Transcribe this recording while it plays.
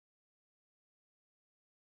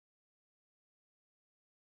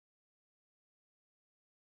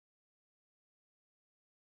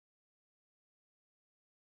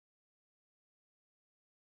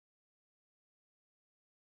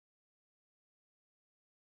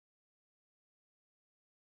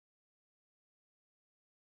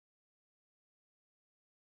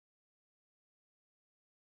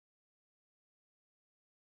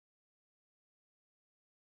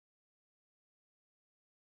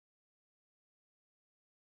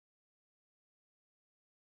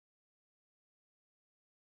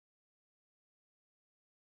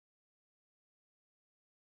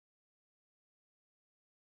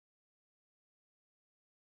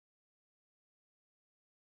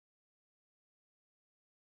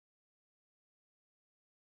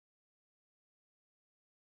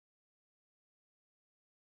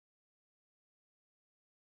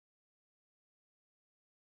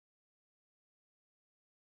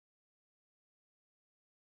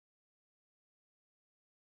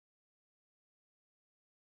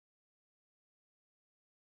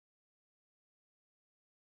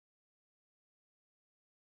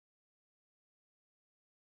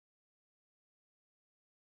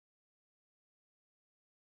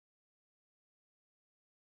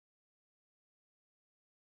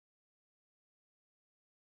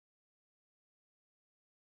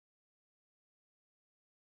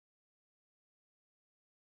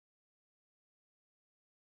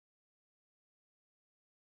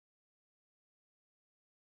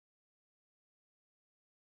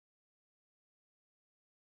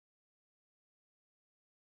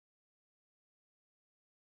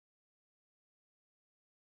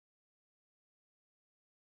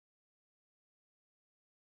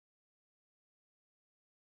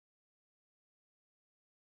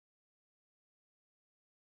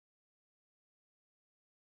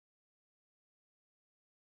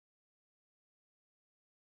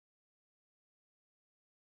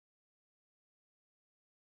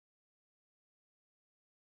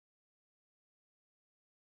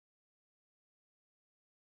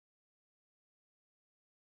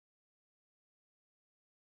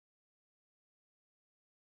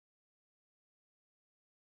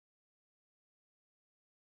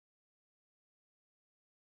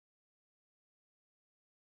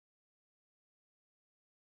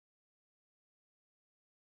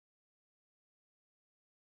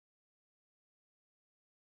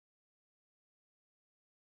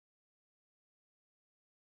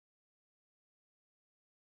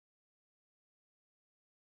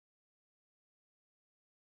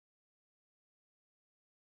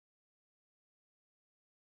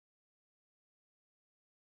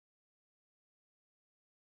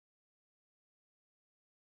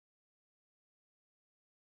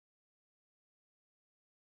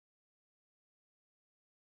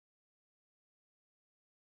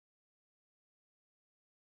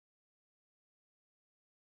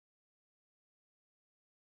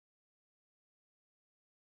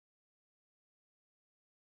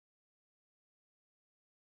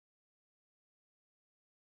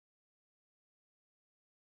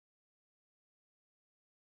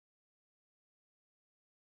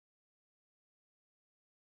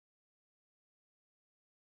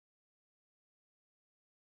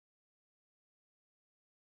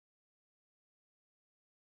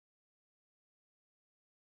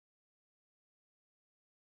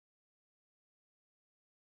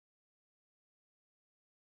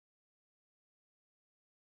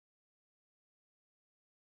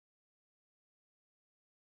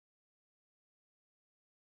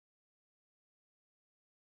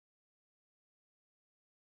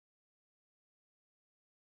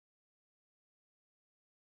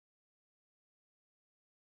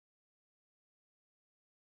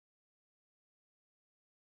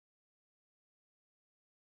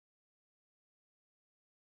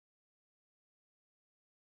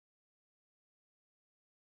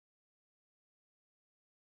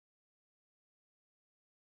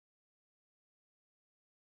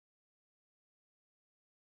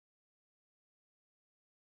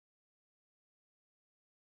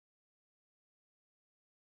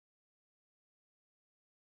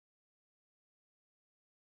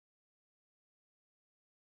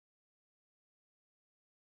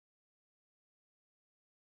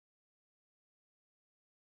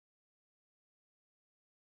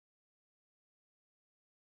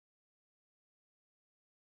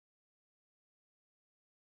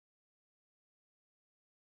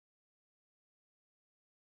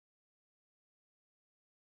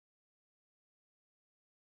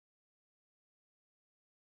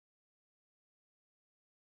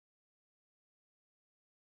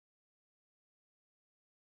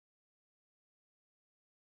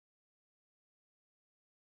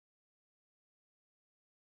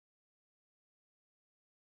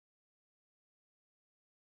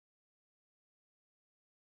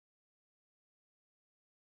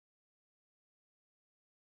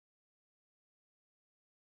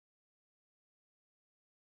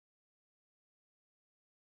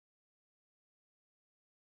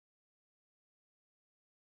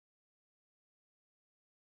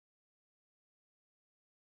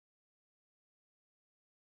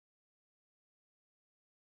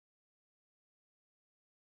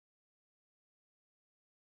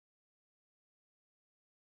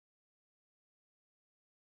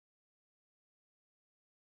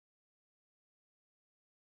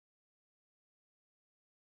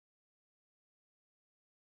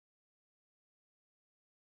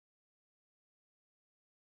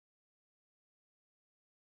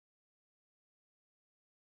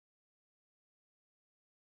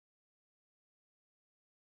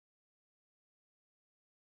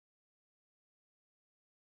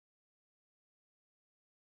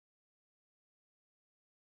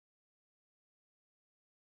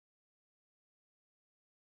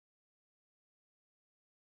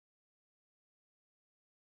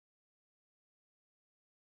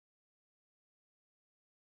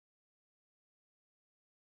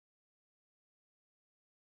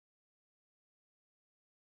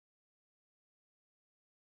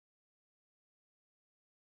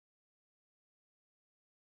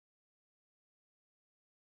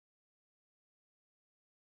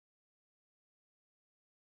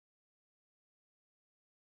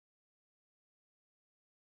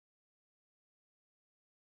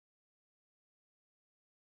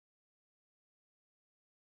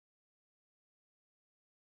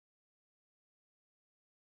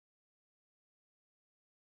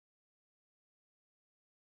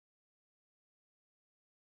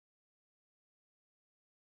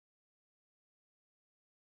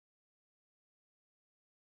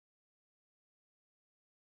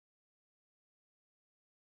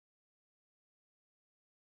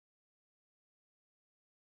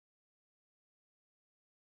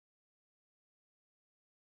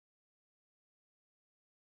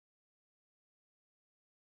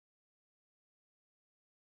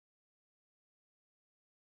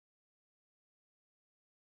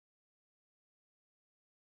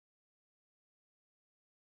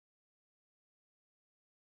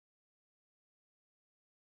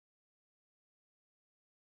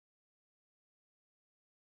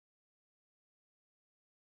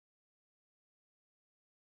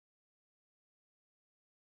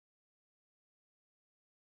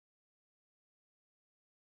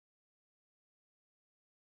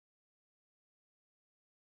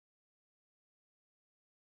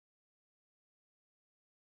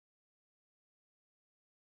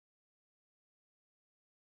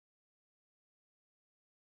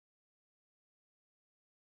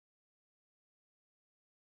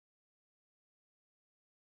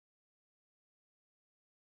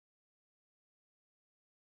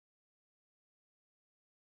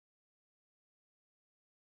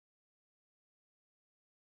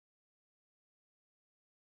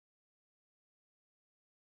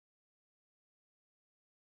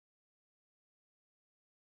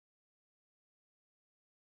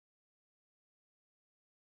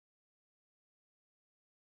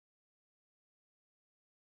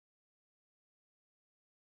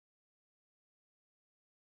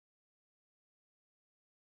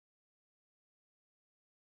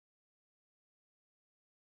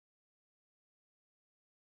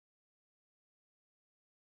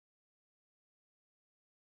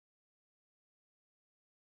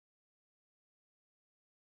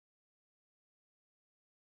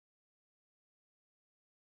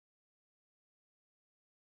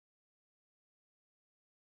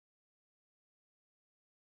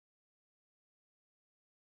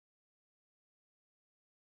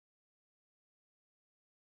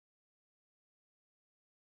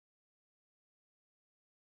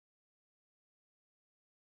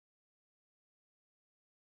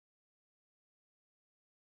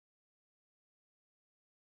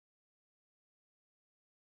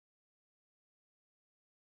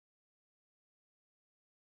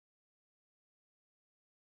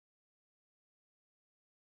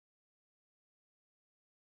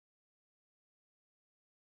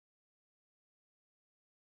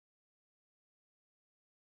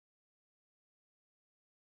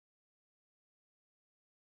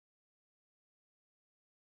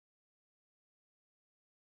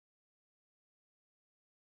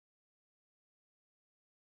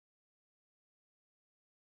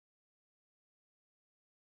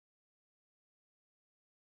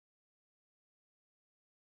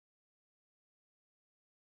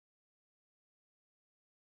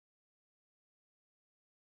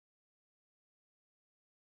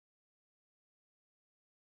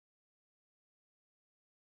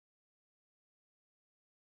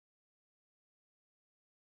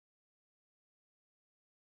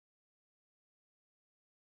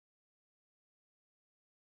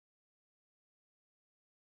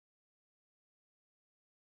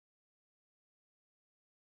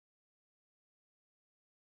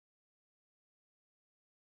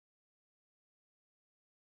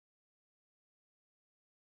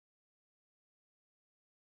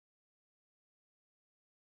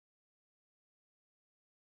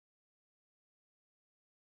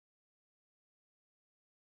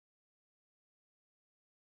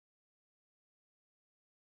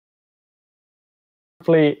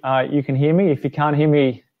hopefully you can hear me. If you can't hear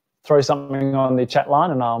me, throw something on the chat line,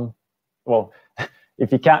 and well,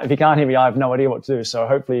 if you can't hear me, I have no idea what to do. So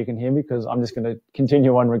hopefully you can hear me, because I'm just going to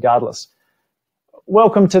continue on regardless.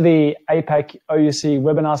 Welcome to the APAC OUC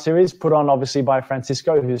webinar series, put on obviously by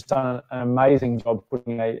Francisco, who's done an amazing job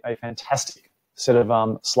putting a fantastic set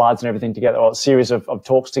of slides and everything together, or a series of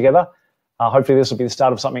talks together. Hopefully this will be the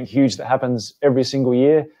start of something huge that happens every single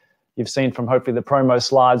year. You've seen from hopefully the promo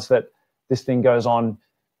slides that this thing goes on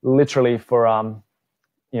literally for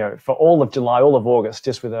for all of July, all of August,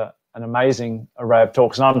 just with an amazing array of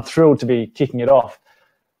talks. And I'm thrilled to be kicking it off.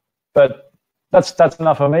 But that's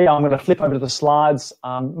enough for me. I'm going to flip over to the slides,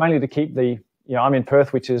 mainly to keep I'm in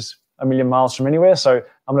Perth, which is a million miles from anywhere. So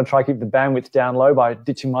I'm going to try to keep the bandwidth down low by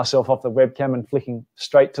ditching myself off the webcam and flicking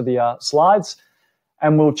straight to the slides.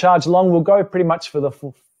 And we'll charge along. We'll go pretty much for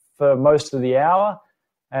most of the hour.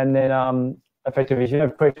 And then effectively, if you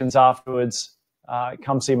have questions afterwards,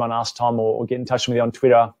 come see me on Ask Tom, or get in touch with me on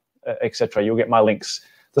Twitter, etc. You'll get my links.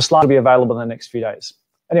 The slide will be available in the next few days.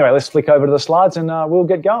 Anyway, let's flick over to the slides and we'll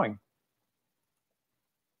get going.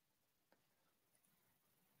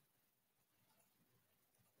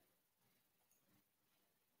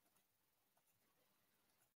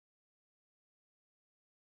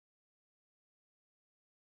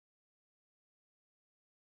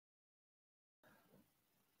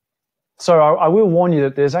 So I will warn you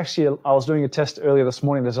that there's actually, I was doing a test earlier this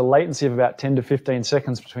morning, there's a latency of about 10 to 15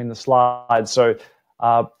 seconds between the slides. So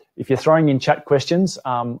if you're throwing in chat questions,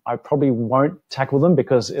 I probably won't tackle them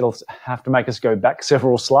because it'll have to make us go back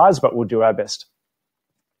several slides, but we'll do our best.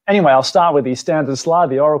 Anyway, I'll start with the standard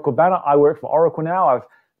slide, the Oracle banner. I work for Oracle now. I've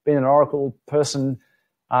been an Oracle person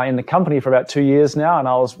in the company for about 2 years now, and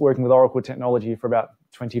I was working with Oracle technology for about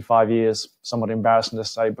 25 years, somewhat embarrassing to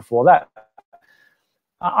say before that.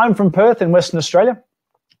 I'm from Perth in Western Australia,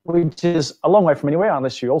 which is a long way from anywhere,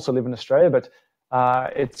 unless you also live in Australia, but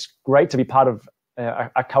it's great to be part of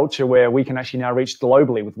a culture where we can actually now reach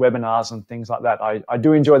globally with webinars and things like that. I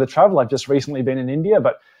do enjoy the travel. I've just recently been in India,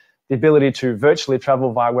 but the ability to virtually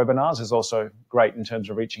travel via webinars is also great in terms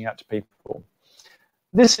of reaching out to people.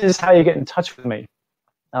 This is how you get in touch with me.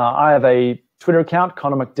 I have a Twitter account,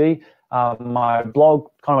 Connor McD, my blog,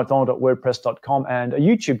 connormcdonald.wordpress.com, and a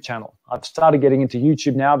YouTube channel. I've started getting into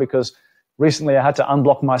YouTube now because recently I had to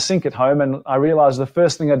unblock my sink at home, and I realized the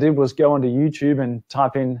first thing I did was go onto YouTube and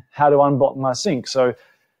type in how to unblock my sink. So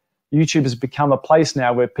YouTube has become a place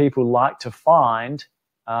now where people like to find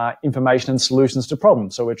information and solutions to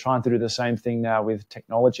problems. So we're trying to do the same thing now with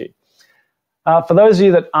technology. For those of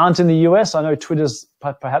you that aren't in the US, I know Twitter's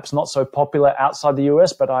perhaps not so popular outside the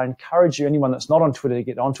US, but I encourage you, anyone that's not on Twitter, to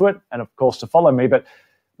get onto it, and of course to follow me, but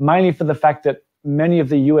mainly for the fact that many of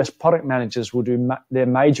the US product managers will do their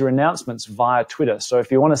major announcements via Twitter. So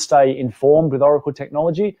if you want to stay informed with Oracle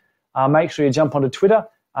technology, make sure you jump onto Twitter.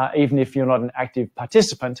 Even if you're not an active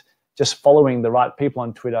participant, just following the right people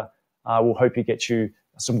on Twitter will hope you get you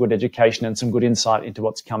some good education and some good insight into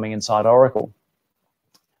what's coming inside Oracle.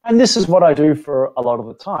 And this is what I do for a lot of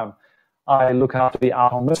the time. I look after the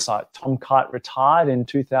Artom website. Tom Kite retired in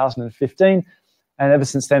 2015. And ever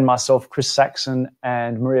since then, myself, Chris Saxon,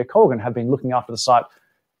 and Maria Colgan have been looking after the site,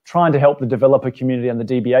 trying to help the developer community and the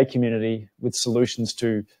DBA community with solutions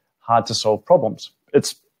to hard-to-solve problems.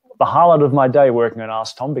 It's the highlight of my day working on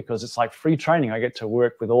Ask Tom, because it's like free training. I get to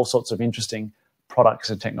work with all sorts of interesting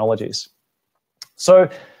products and technologies. So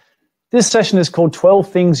this session is called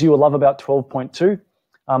 12 Things You Will Love About 12.2.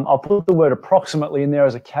 I'll put the word approximately in there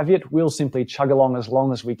as a caveat. We'll simply chug along as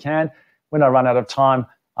long as we can. When I run out of time,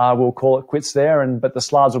 we'll call it quits there, but the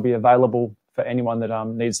slides will be available for anyone that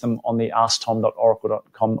needs them on the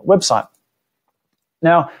asktom.oracle.com website.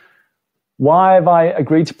 Now, why have I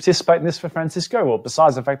agreed to participate in this for Francisco? Well,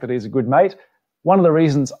 besides the fact that he's a good mate, one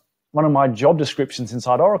of my job descriptions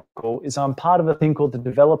inside Oracle is I'm part of a thing called the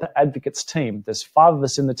Developer Advocates team. There's 5 of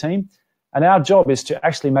us in the team, and our job is to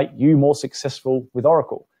actually make you more successful with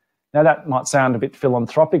Oracle. Now, that might sound a bit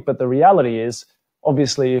philanthropic, but the reality is,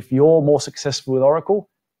 obviously, if you're more successful with Oracle,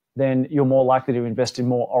 then you're more likely to invest in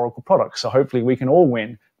more Oracle products. So hopefully we can all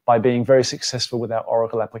win by being very successful with our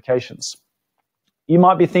Oracle applications. You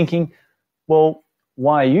might be thinking, well,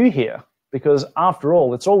 why are you here? Because after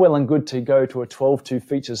all, it's all well and good to go to a 12.2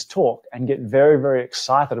 features talk and get very, very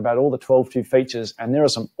excited about all the 12.2 features, and there are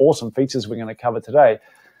some awesome features we're going to cover today.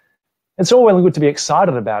 It's all well and good to be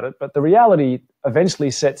excited about it, but the reality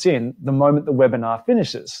eventually sets in the moment the webinar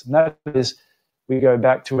finishes. And that is, we go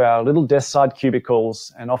back to our little desk side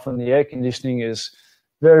cubicles, and often the air conditioning is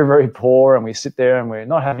very, very poor, and we sit there and we're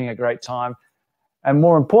not having a great time. And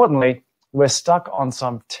more importantly, we're stuck on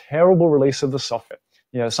some terrible release of the software.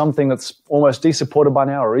 something that's almost de-supported by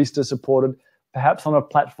now or is supported, perhaps on a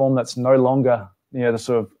platform that's no longer, the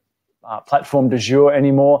sort of platform du jour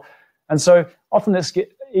anymore. And so often it's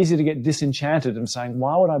easy to get disenchanted and saying,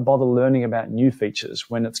 why would I bother learning about new features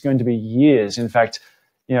when it's going to be years? In fact,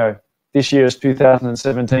 this year is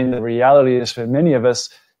 2017. The reality is for many of us,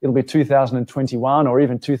 it'll be 2021 or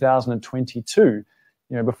even 2022,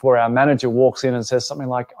 before our manager walks in and says something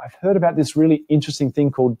like, I've heard about this really interesting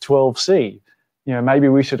thing called 12C. Maybe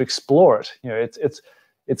we should explore it.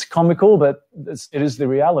 It's comical, but it is the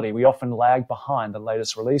reality. We often lag behind the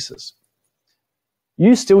latest releases.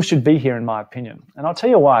 You still should be here, in my opinion. And I'll tell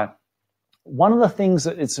you why. One of the things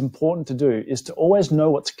that it's important to do is to always know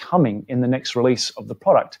what's coming in the next release of the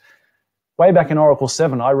product. Way back in Oracle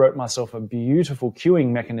 7, I wrote myself a beautiful queuing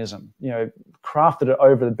mechanism, crafted it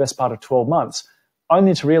over the best part of 12 months,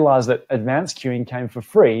 only to realize that advanced queuing came for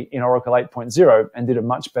free in Oracle 8.0 and did a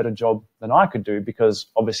much better job than I could do because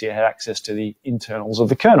obviously I had access to the internals of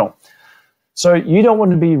the kernel. So you don't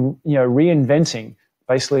want to be, reinventing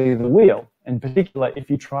basically the wheel. In particular, if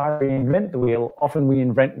you try to reinvent the wheel, often we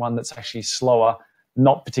invent one that's actually slower,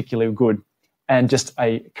 not particularly good, and just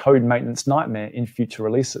a code maintenance nightmare in future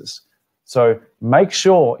releases. So make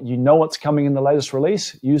sure you know what's coming in the latest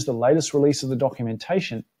release. Use the latest release of the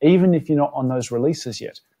documentation, even if you're not on those releases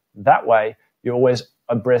yet. That way, you're always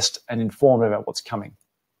abreast and informed about what's coming.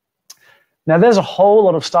 Now, there's a whole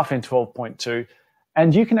lot of stuff in 12.2,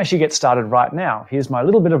 and you can actually get started right now. Here's my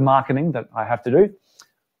little bit of marketing that I have to do.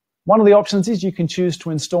 One of the options is you can choose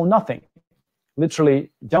to install nothing.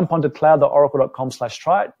 Literally, jump onto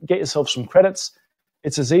cloud.oracle.com/try it, get yourself some credits.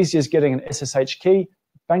 It's as easy as getting an SSH key,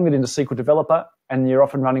 bang that into SQL Developer, and you're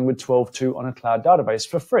off and running with 12.2 on a cloud database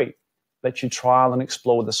for free. Let you trial and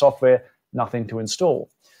explore with the software, nothing to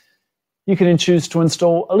install. You can choose to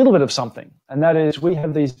install a little bit of something, and that is we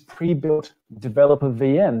have these pre-built developer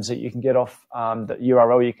VMs that you can get off the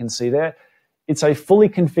URL you can see there. It's a fully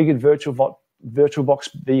configured VirtualBox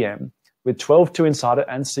VM with 12.2 inside it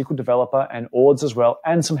and SQL Developer and ORDS as well,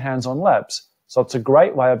 and some hands-on labs. So it's a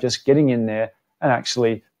great way of just getting in there and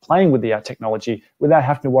actually playing with the technology without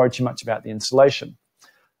having to worry too much about the installation.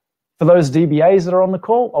 For those DBAs that are on the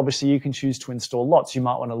call, obviously you can choose to install lots. You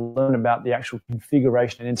might want to learn about the actual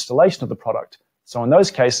configuration and installation of the product. So in those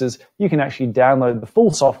cases, you can actually download the full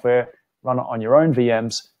software, run it on your own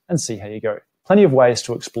VMs, and see how you go. Plenty of ways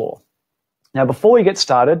to explore. Now, before we get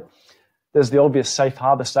started, there's the obvious safe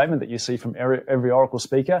harbor statement that you see from every Oracle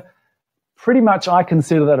speaker. Pretty much I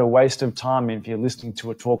consider that a waste of time if you're listening to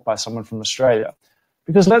a talk by someone from Australia.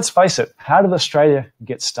 Because let's face it, how did Australia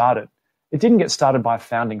get started? It didn't get started by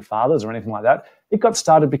founding fathers or anything like that. It got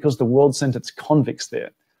started because the world sent its convicts there.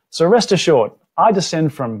 So rest assured, I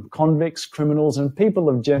descend from convicts, criminals, and people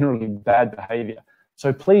of generally bad behavior.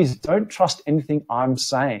 So please don't trust anything I'm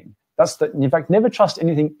saying. In fact, never trust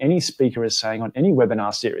anything any speaker is saying on any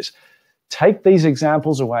webinar series. Take these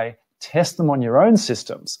examples away, test them on your own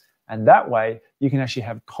systems, and that way you can actually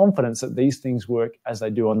have confidence that these things work as they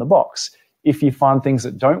do on the box. If you find things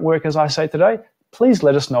that don't work as I say today, please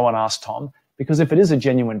let us know and ask Tom, because if it is a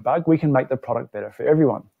genuine bug, we can make the product better for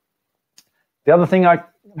everyone. The other thing I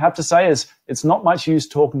have to say is it's not much use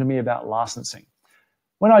talking to me about licensing.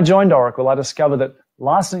 When I joined Oracle, I discovered that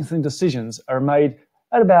licensing decisions are made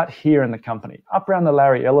at about here in the company, up around the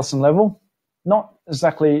Larry Ellison level, not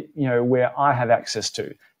exactly where I have access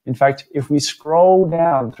to. In fact, if we scroll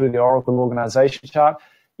down through the Oracle organization chart,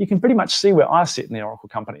 you can pretty much see where I sit in the Oracle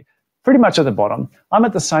company. Pretty much at the bottom, I'm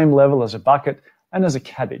at the same level as a bucket and as a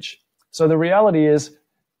cabbage. So the reality is,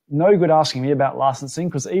 no good asking me about licensing,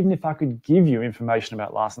 because even if I could give you information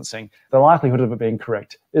about licensing, the likelihood of it being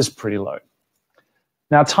correct is pretty low.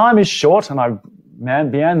 Now, time is short, and I've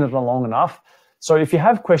meandered along enough. So if you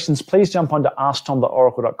have questions, please jump onto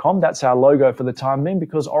asktom.oracle.com. That's our logo for the time being,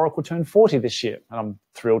 because Oracle turned 40 this year, and I'm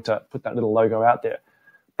thrilled to put that little logo out there.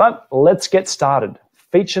 But let's get started.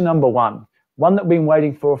 Feature number one that we've been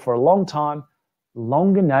waiting for a long time,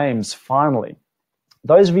 longer names, finally.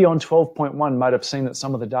 Those of you on 12.1 might have seen that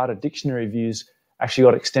some of the data dictionary views actually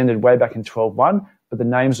got extended way back in 12.1, but the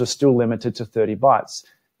names were still limited to 30 bytes.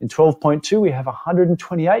 In 12.2, we have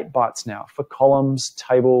 128 bytes now for columns,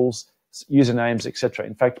 tables, usernames, etc.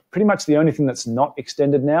 In fact, pretty much the only thing that's not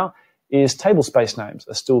extended now is table space names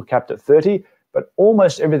are still capped at 30, but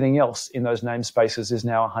almost everything else in those namespaces is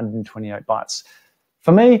now 128 bytes.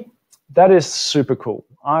 For me, that is super cool.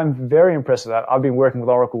 I'm very impressed with that. I've been working with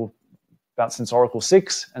Oracle about since Oracle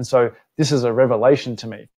 6, and so this is a revelation to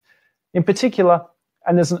me. In particular,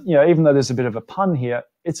 and there's, even though there's a bit of a pun here,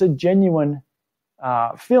 it's a genuine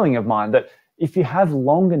feeling of mine that if you have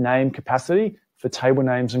longer name capacity for table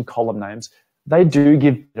names and column names, they do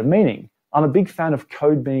give it a meaning. I'm a big fan of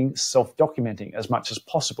code being self-documenting as much as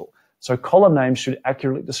possible. So column names should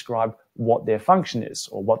accurately describe what their function is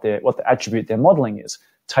or what the attribute they're modeling is.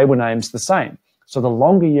 Table names the same. So the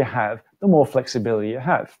longer you have, the more flexibility you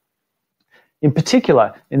have. In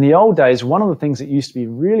particular, in the old days, one of the things that used to be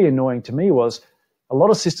really annoying to me was a lot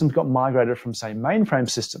of systems got migrated from, say, mainframe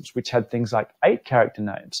systems, which had things like 8-character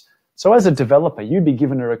names. So as a developer, you'd be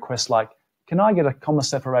given a request like, can I get a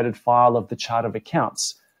comma-separated file of the chart of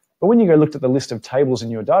accounts? But when you go looked at the list of tables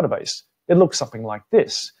in your database, it looks something like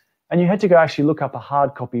this. And you had to go actually look up a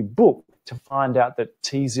hard copy book to find out that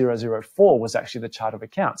T004 was actually the chart of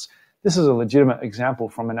accounts. This is a legitimate example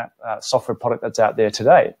from a software product that's out there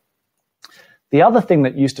today. The other thing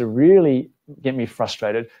that used to really get me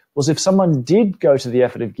frustrated was if someone did go to the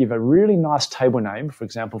effort of give a really nice table name, for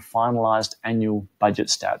example, finalized annual budget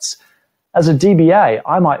stats. As a DBA,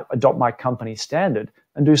 I might adopt my company standard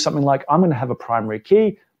and do something like, I'm going to have a primary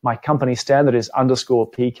key. My company standard is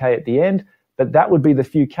 _PK at the end, but that would be the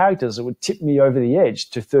few characters that would tip me over the edge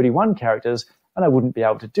to 31 characters, and I wouldn't be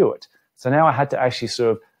able to do it. So now I had to actually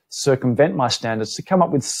sort of circumvent my standards to come up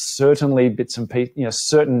with certainly bits and pieces,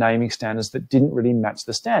 certain naming standards that didn't really match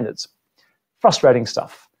the standards. Frustrating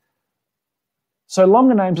stuff. So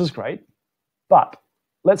longer names is great, but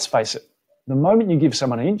let's face it, the moment you give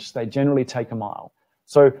someone an inch, they generally take a mile.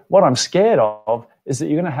 So what I'm scared of is that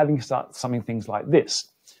you're going to have to start something things like this.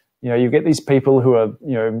 You get these people who are,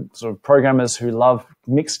 sort of programmers who love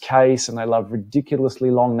mixed case and they love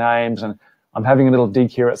ridiculously long names. And I'm having a little dig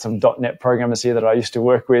here at some .NET programmers here that I used to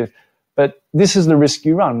work with. But this is the risk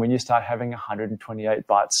you run when you start having 128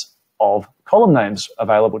 bytes of column names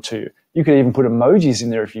available to you. You could even put emojis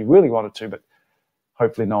in there if you really wanted to, but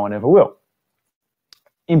hopefully no one ever will.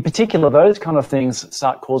 In particular, those kind of things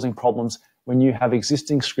start causing problems when you have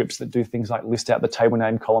existing scripts that do things like list out the table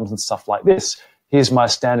name columns and stuff like this. Here's my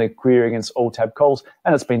standard query against all tab calls,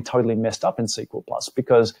 and it's been totally messed up in SQL Plus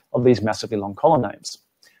because of these massively long column names.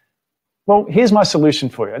 Well, here's my solution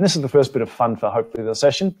for you, and this is the first bit of fun for hopefully the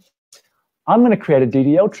session. I'm going to create a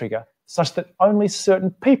DDL trigger such that only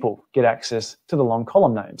certain people get access to the long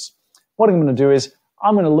column names. What I'm going to do is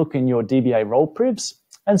I'm going to look in your DBA role privs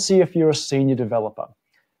and see if you're a senior developer.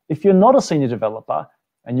 If you're not a senior developer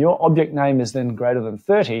and your object name is then greater than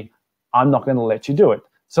 30, I'm not going to let you do it.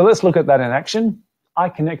 So let's look at that in action. I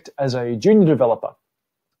connect as a junior developer.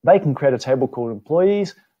 They can create a table called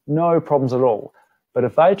employees, no problems at all. But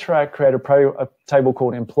if they try to create a table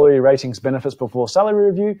called employee ratings benefits before salary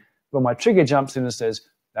review, well, my trigger jumps in and says,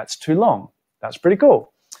 that's too long. That's pretty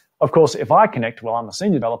cool. Of course, if I connect, well, I'm a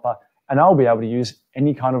senior developer and I'll be able to use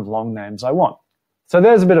any kind of long names I want. So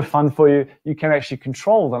there's a bit of fun for you. You can actually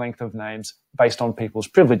control the length of names based on people's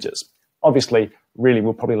privileges. Obviously, really,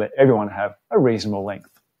 we'll probably let everyone have a reasonable length.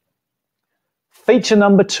 Feature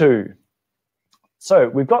number 2. So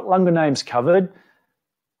we've got longer names covered.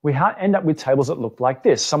 We end up with tables that look like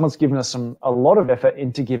this. Someone's given us a lot of effort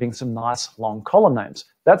into giving some nice long column names.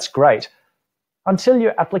 That's great until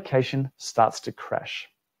your application starts to crash.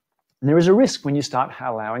 And there is a risk when you start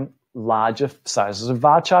allowing larger sizes of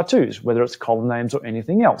varchar 2s, whether it's column names or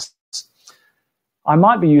anything else. I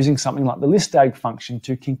might be using something like the listag function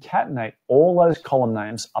to concatenate all those column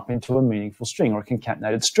names up into a meaningful string or a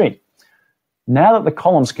concatenated string. Now that the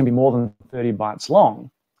columns can be more than 30 bytes long,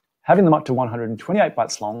 having them up to 128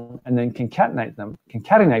 bytes long and then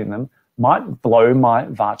concatenating them might blow my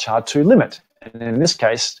varchar 2 limit. And in this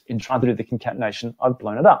case, in trying to do the concatenation, I've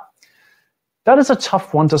blown it up. That is a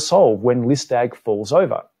tough one to solve when listag falls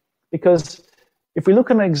over. Because if we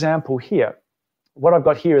look at an example here, what I've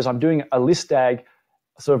got here is I'm doing a listag,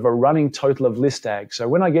 sort of a running total of listag. So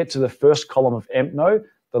when I get to the first column of empno,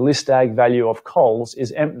 the listag value of cols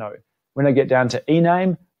is empno. When I get down to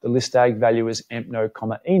ename, the listag value is empno,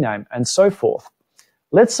 ename, and so forth.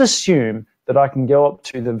 Let's assume that I can go up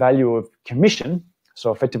to the value of commission,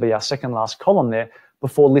 so effectively our second last column there,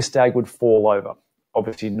 before listag would fall over.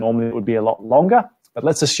 Obviously, normally it would be a lot longer, but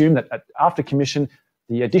let's assume that after commission,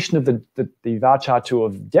 the addition of the varchar 2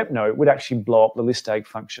 of depno would actually blow up the listag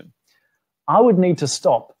function. I would need to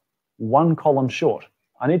stop one column short.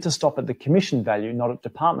 I need to stop at the commission value, not at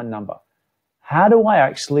department number. How do I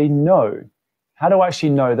actually know? How do I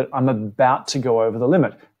actually know that I'm about to go over the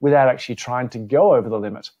limit without actually trying to go over the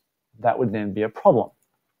limit? That would then be a problem.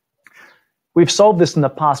 We've solved this in the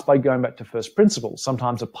past by going back to first principles,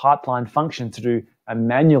 sometimes a pipeline function to do a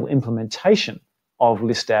manual implementation of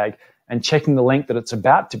listag and checking the length that it's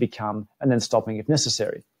about to become and then stopping if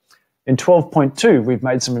necessary. In 12.2, we've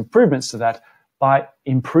made some improvements to that by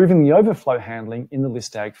improving the overflow handling in the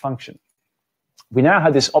listag function. We now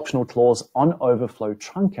have this optional clause on overflow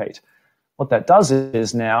truncate. What that does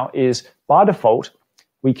is by default,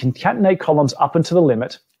 we concatenate columns up into the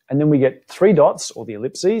limit, and then we get 3 dots, or the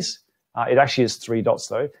ellipses. It actually is 3 dots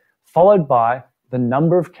though, followed by the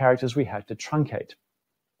number of characters we had to truncate.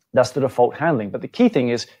 That's the default handling. But the key thing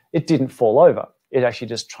is it didn't fall over. It actually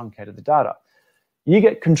just truncated the data. You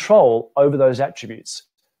get control over those attributes.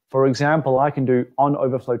 For example, I can do on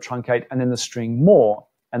overflow truncate and then the string more,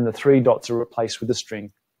 and the 3 dots are replaced with the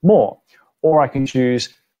string more. Or I can choose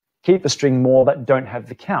keep the string more that don't have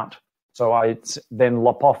the count. So I then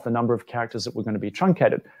lop off the number of characters that were going to be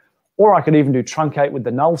truncated. Or I could even do truncate with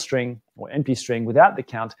the null string or empty string without the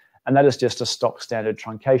count, and that is just a stock standard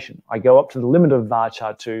truncation. I go up to the limit of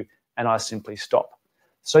varchar2 and I simply stop.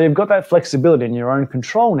 So you've got that flexibility in your own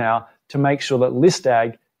control now to make sure that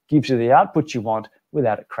listag gives you the output you want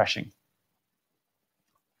without it crashing.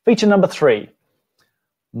 Feature number 3,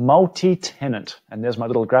 multi-tenant. And there's my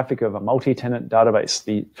little graphic of a multi-tenant database,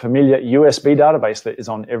 the familiar USB database that is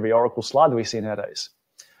on every Oracle slide that we see nowadays.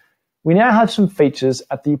 We now have some features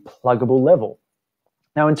at the pluggable level.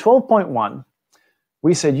 Now in 12.1,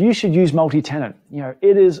 we said you should use multi-tenant.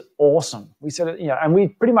 It is awesome. We said it, and we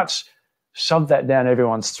pretty much shoved that down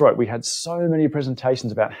everyone's throat. We had so many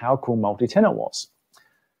presentations about how cool multi-tenant was.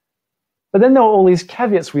 But then there were all these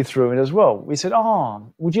caveats we threw in as well. We said,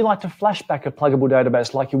 would you like to flashback a pluggable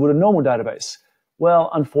database like you would a normal database? Well,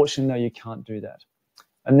 unfortunately, no, you can't do that.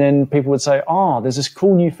 And then people would say, there's this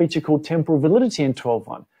cool new feature called temporal validity in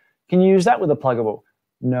 12.1. Can you use that with a pluggable?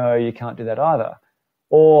 No, you can't do that either.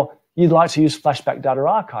 Or you'd like to use flashback data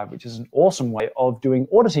archive, which is an awesome way of doing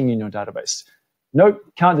auditing in your database. Nope,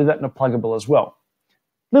 can't do that in a pluggable as well.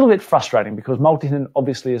 A little bit frustrating because multi-tenant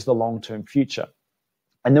obviously is the long-term future.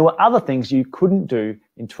 And there were other things you couldn't do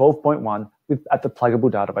in 12.1 at the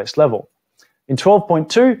pluggable database level. In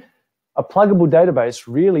 12.2, a pluggable database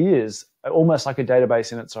really is almost like a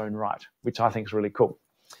database in its own right, which I think is really cool.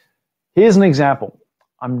 Here's an example.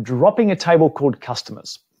 I'm dropping a table called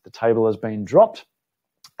customers. The table has been dropped.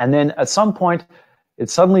 And then at some point,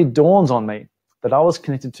 it suddenly dawns on me that I was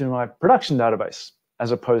connected to my production database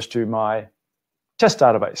as opposed to my test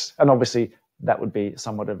database. And obviously, that would be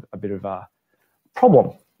somewhat of a bit of a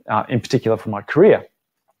problem, in particular for my career.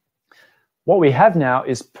 What we have now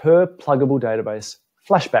is per pluggable database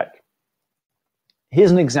flashback.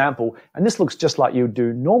 Here's an example, and this looks just like you would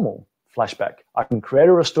do normal flashback. I can create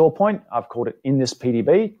a restore point. I've called it in this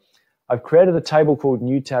PDB. I've created a table called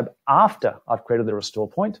new tab after I've created the restore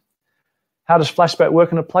point. How does flashback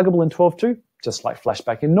work in a pluggable in 12.2? Just like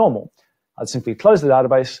flashback in normal. I'd simply close the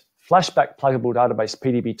database, flashback pluggable database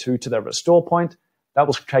PDB2 to the restore point. That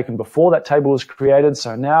was taken before that table was created.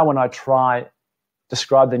 So now when I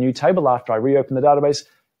describe the new table after I reopen the database,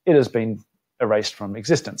 it has been erased from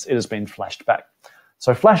existence. It has been flashed back.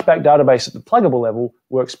 So flashback database at the pluggable level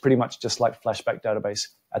works pretty much just like flashback database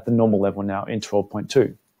at the normal level now in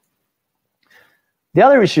 12.2. The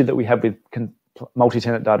other issue that we had with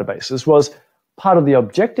multi-tenant databases was part of the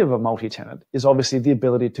objective of multi-tenant is obviously the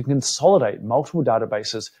ability to consolidate multiple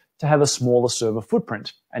databases to have a smaller server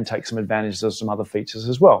footprint and take some advantages of some other features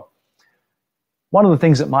as well. One of the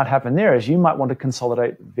things that might happen there is you might want to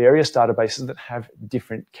consolidate various databases that have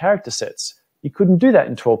different character sets. You couldn't do that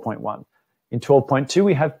in 12.1. In 12.2,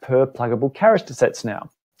 we have per pluggable character sets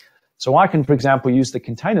now. So I can, for example, use the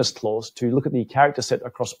containers clause to look at the character set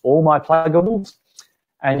across all my pluggables.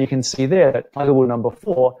 And you can see there that pluggable number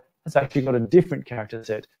 4 has actually got a different character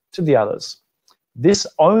set to the others. This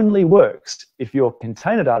only works if your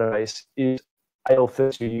container database is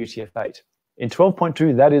AL32 UTF-8. In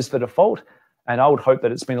 12.2, that is the default. And I would hope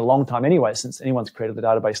that it's been a long time anyway since anyone's created the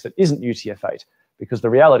database that isn't UTF-8. Because the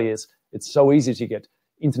reality is it's so easy to get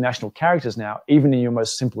international characters now, even in your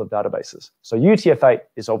most simple of databases. So UTF-8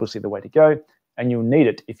 is obviously the way to go, and you'll need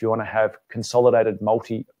it if you want to have consolidated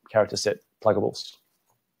multi-character set pluggables.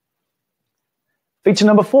 Feature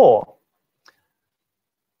number 4.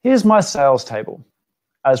 Here's my sales table.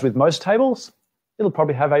 As with most tables, it'll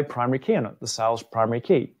probably have a primary key on it, the sales primary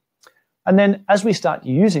key. And then as we start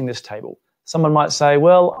using this table, someone might say,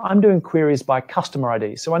 well, I'm doing queries by customer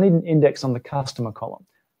ID, so I need an index on the customer column.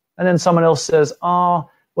 And then someone else says,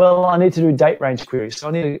 well, I need to do date range queries, so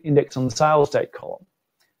I need an index on the sales date column.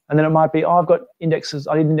 And then it might be, I've got indexes,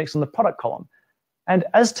 I need an index on the product column. And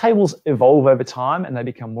as tables evolve over time and they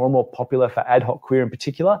become more and more popular for ad hoc query in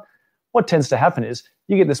particular, what tends to happen is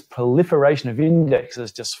you get this proliferation of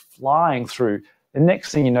indexes just flying through. The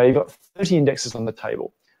next thing you know, you've got 30 indexes on the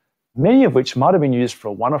table, many of which might have been used for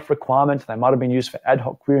a one-off requirement. They might have been used for ad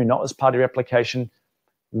hoc query, not as part of your application.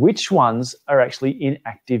 Which ones are actually in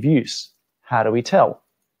active use? How do we tell?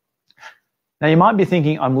 Now, you might be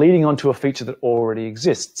thinking, I'm leading on to a feature that already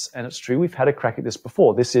exists. And it's true, we've had a crack at this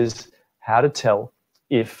before. This is how to tell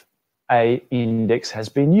if an index has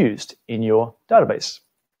been used in your database.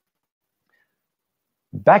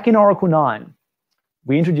 Back in Oracle 9,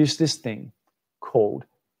 we introduced this thing called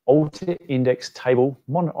alter index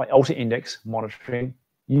monitoring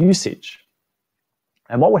usage.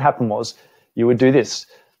 And what would happen was you would do this.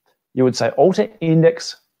 You would say alter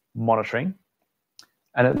index monitoring,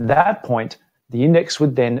 and at that point, the index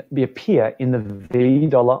would then appear in the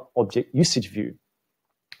 $$ object usage view.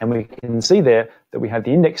 And we can see there that we have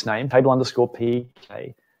the index name, table underscore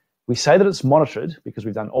PK. We say that it's monitored because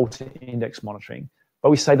we've done alter index monitoring, but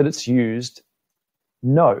we say that it's used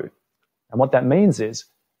no. And what that means is,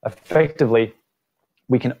 effectively,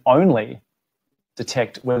 we can only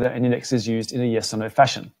detect whether an index is used in a yes or no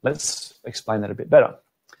fashion. Let's explain that a bit better.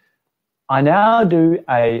 I now do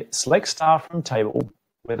a select star from table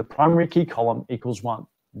where the primary key column equals 1.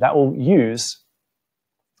 That will use,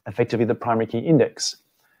 effectively, the primary key index.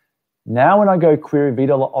 Now when I go query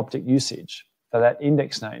 $$ object usage for that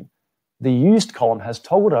index name, the used column has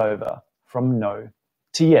toggled over from no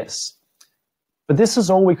to yes. But this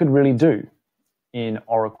is all we could really do in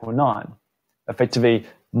Oracle 9. Effectively,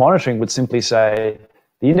 monitoring would simply say,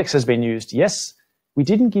 the index has been used, yes. We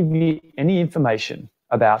didn't give you any information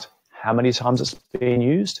about how many times it's been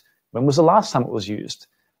used, when was the last time it was used.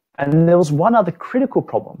 And there was one other critical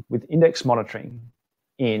problem with index monitoring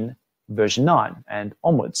in version 9 and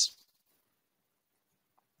onwards.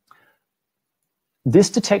 This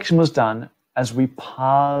detection was done as we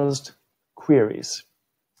parsed queries.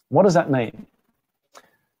 What does that mean?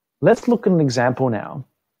 Let's look at an example now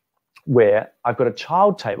where I've got a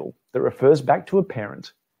child table that refers back to a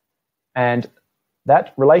parent, and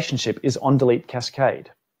that relationship is on delete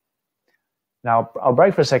cascade. Now, I'll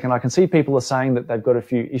break for a second. I can see people are saying that they've got a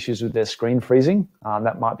few issues with their screen freezing.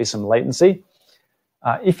 That might be some latency.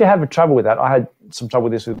 If you have trouble with that, I had some trouble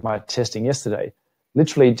with this with my testing yesterday.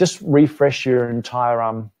 Literally, just refresh your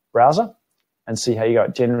entire browser and see how you go.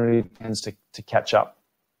 It generally tends to catch up.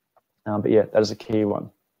 But yeah, that is a key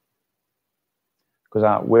one.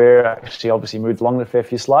 Because we're actually obviously moved along a fair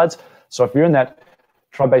few slides. So if you're in that,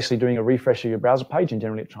 try basically doing a refresh of your browser page, and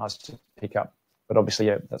generally it tries to pick up. But obviously,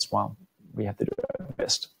 yeah, that's why we have to do our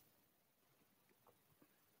best.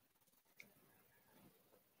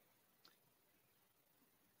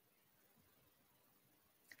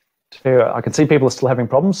 So I can see people are still having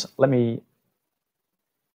problems. Let me...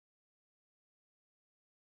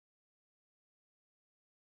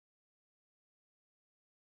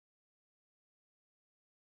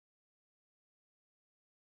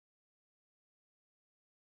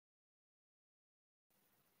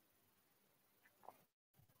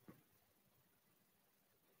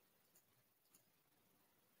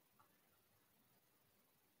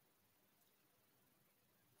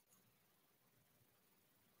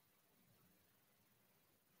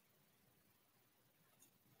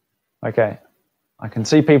 Okay, I can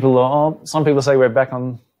see people are, some people say we're back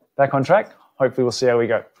on track. Hopefully we'll see how we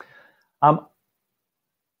go.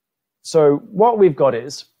 So what we've got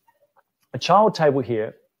is a child table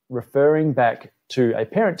here referring back to a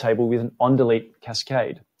parent table with an on delete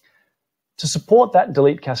cascade. To support that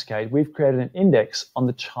delete cascade, we've created an index on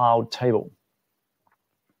the child table.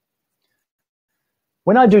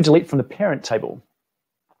 When I do delete from the parent table,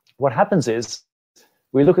 what happens is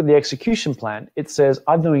we look at the execution plan. It says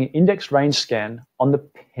I'm doing an index range scan on the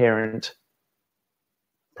parent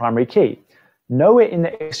primary key. Nowhere in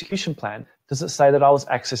the execution plan does it say that I was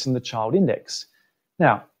accessing the child index.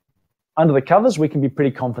 Now, under the covers, we can be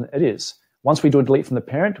pretty confident it is. Once we do a delete from the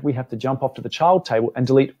parent, we have to jump off to the child table and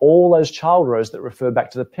delete all those child rows that refer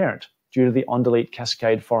back to the parent due to the on-delete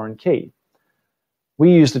cascade foreign key.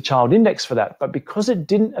 We use the child index for that, but because it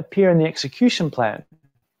didn't appear in the execution plan,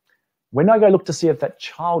 when I go look to see if that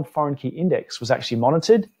child foreign key index was actually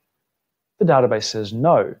monitored, the database says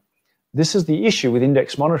no. This is the issue with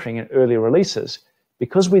index monitoring in earlier releases.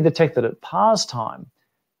 Because we detected at parse time,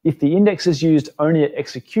 if the index is used only at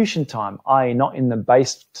execution time, i.e. not in the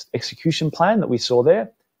base execution plan that we saw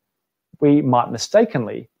there, we might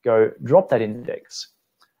mistakenly go drop that index.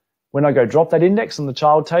 When I go drop that index on the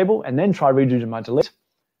child table and then try redo my delete,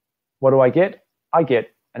 what do I get? I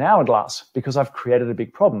get an hourglass because I've created a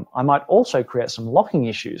big problem. I might also create some locking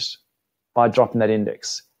issues by dropping that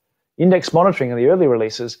index. Index monitoring in the early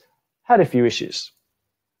releases had a few issues.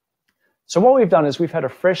 So what we've done is we've had a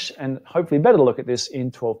fresh and hopefully better look at this in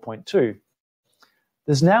 12.2.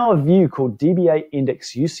 There's now a view called DBA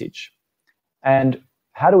index usage. And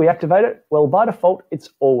how do we activate it? Well, by default, it's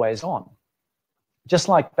always on. Just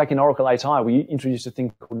like back in Oracle 8i, we introduced a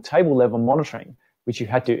thing called table level monitoring, which you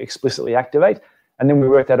had to explicitly activate. And then we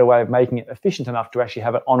worked out a way of making it efficient enough to actually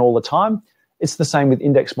have it on all the time. It's the same with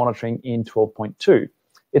index monitoring in 12.2.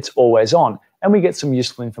 It's always on. And we get some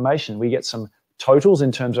useful information. We get some totals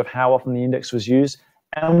in terms of how often the index was used.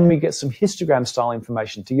 And we get some histogram style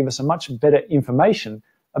information to give us a much better information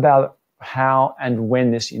about how and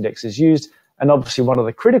when this index is used. And obviously one of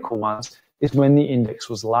the critical ones is when the index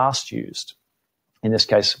was last used. In this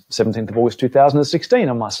case, 17th of August 2016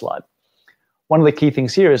 on my slide. One of the key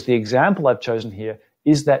things here is the example I've chosen here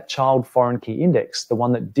is that child foreign key index, the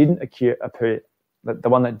one that didn't appear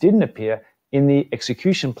in the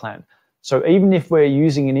execution plan. So even if we're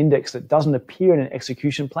using an index that doesn't appear in an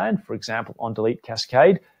execution plan, for example, on delete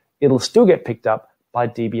cascade, it'll still get picked up by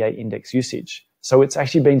DBA index usage. So it's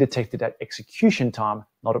actually being detected at execution time,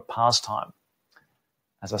 not at pass time.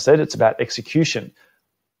 As I said, it's about execution.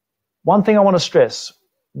 One thing I want to stress,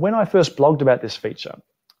 when I first blogged about this feature,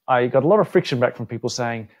 I got a lot of friction back from people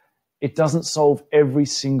saying, it doesn't solve every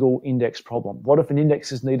single index problem. What if an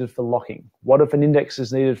index is needed for locking? What if an index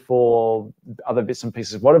is needed for other bits and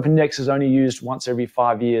pieces? What if an index is only used once every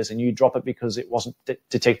 5 years and you drop it because it wasn't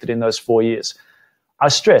detected in those 4 years? I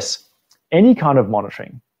stress, any kind of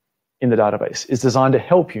monitoring in the database is designed to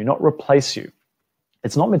help you, not replace you.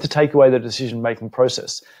 It's not meant to take away the decision-making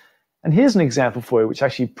process. And here's an example for you which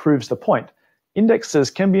actually proves the point. Indexes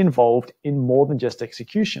can be involved in more than just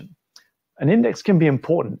execution. An index can be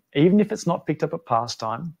important even if it's not picked up at pass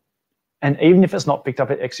time and even if it's not picked up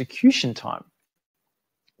at execution time.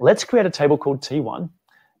 Let's create a table called T1.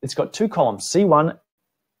 It's got two columns, C1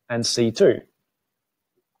 and C2.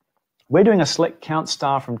 We're doing a select count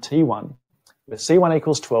star from T1 with C1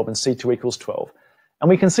 equals 12 and C2 equals 12. And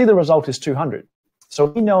we can see the result is 200. So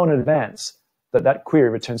we know in advance that that query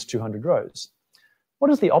returns 200 rows. What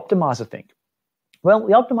does the optimizer think? Well,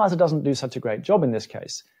 the optimizer doesn't do such a great job in this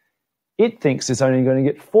case. It thinks it's only going to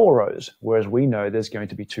get 4 rows, whereas we know there's going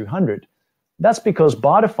to be 200. That's because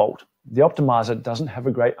by default, the optimizer doesn't have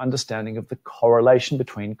a great understanding of the correlation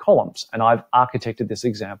between columns. And I've architected this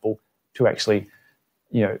example to actually,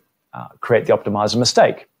 create the optimizer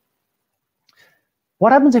mistake.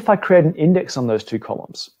 What happens if I create an index on those two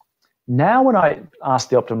columns? Now when I ask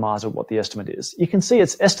the optimizer what the estimate is, you can see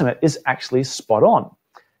its estimate is actually spot on.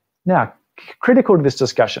 Now, critical to this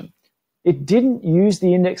discussion, it didn't use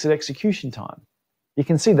the index at execution time. You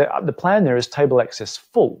can see that the plan there is table access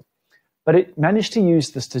full, but it managed to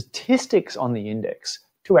use the statistics on the index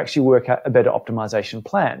to actually work out a better optimization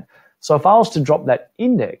plan. So if I was to drop that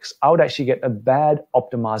index, I would actually get a bad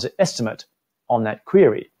optimizer estimate on that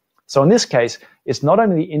query. So in this case, it's not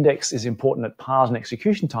only the index is important at pass and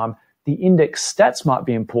execution time, the index stats might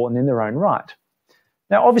be important in their own right.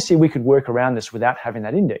 Now, obviously, we could work around this without having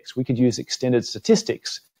that index. We could use extended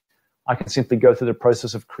statistics. I can simply go through the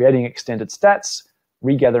process of creating extended stats,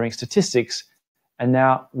 regathering statistics, and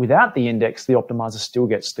now without the index, the optimizer still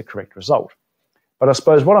gets the correct result. But I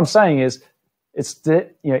suppose what I'm saying is, it's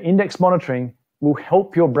that index monitoring will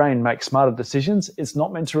help your brain make smarter decisions. It's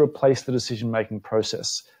not meant to replace the decision-making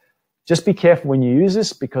process. Just be careful when you use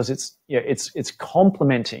this because it's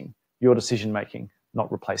complementing your decision-making,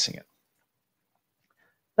 not replacing it.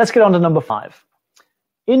 Let's get on to number 5.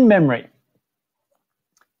 In-memory.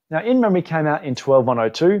 Now, in-memory came out in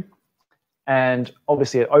 12.102, and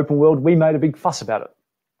obviously at Open World, we made a big fuss about it.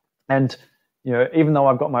 And even though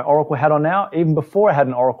I've got my Oracle hat on now, even before I had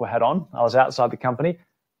an Oracle hat on, I was outside the company,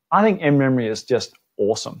 I think in-memory is just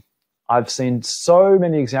awesome. I've seen so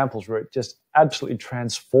many examples where it just absolutely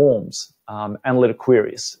transforms analytic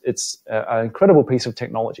queries. It's an incredible piece of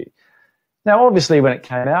technology. Now, obviously, when it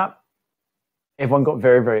came out, everyone got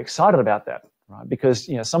very, very excited about that, right? Because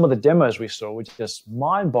some of the demos we saw were just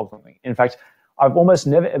mind-boggling. In fact, I've almost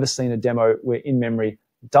never ever seen a demo where in-memory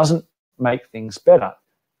doesn't make things better.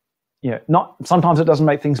 Sometimes it doesn't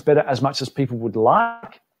make things better as much as people would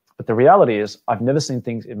like, but the reality is I've never seen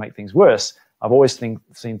it make things worse. I've always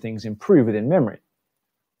seen things improve within memory.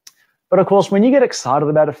 But of course, when you get excited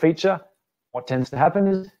about a feature, what tends to happen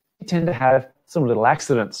is you tend to have some little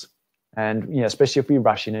accidents, and especially if we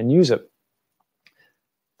rush in and use it.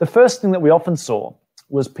 The first thing that we often saw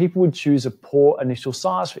was people would choose a poor initial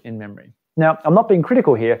size for in-memory. Now, I'm not being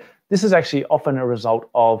critical here. This is actually often a result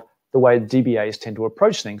of the way DBAs tend to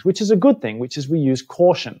approach things, which is a good thing, which is we use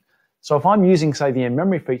caution. So if I'm using, say, the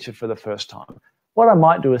in-memory feature for the first time, what I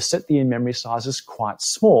might do is set the in-memory sizes quite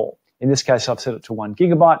small. In this case, I've set it to 1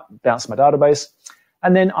 gigabyte, bounce my database,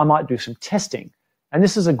 and then I might do some testing. And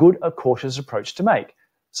this is a cautious approach to make.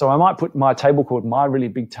 So I might put my table called my really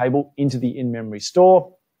big table into the in-memory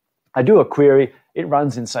store. I do a query, it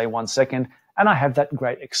runs in, say, 1 second, and I have that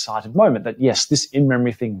great excited moment that, yes, this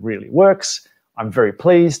in-memory thing really works. I'm very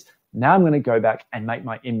pleased. Now I'm going to go back and make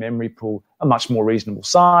my in-memory pool a much more reasonable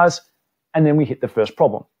size. And then we hit the first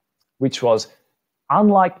problem, which was,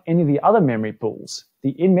 unlike any of the other memory pools,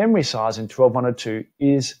 the in-memory size in 12102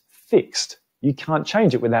 is fixed. You can't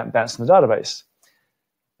change it without bouncing the database.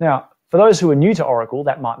 Now, for those who are new to Oracle,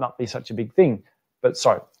 that might not be such a big thing. But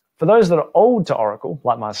sorry, for those that are old to Oracle,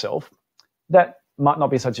 like myself, that might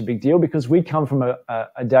not be such a big deal because we come from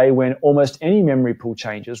a day when almost any memory pool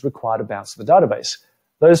changes require to bounce to the database.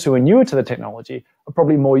 Those who are newer to the technology are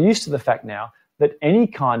probably more used to the fact now that any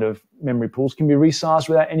kind of memory pools can be resized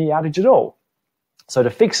without any outage at all. So to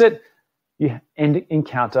fix it, you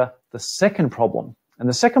encounter the second problem. And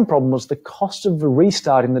the second problem was the cost of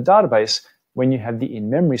restarting the database when you have the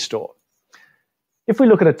in-memory store. If we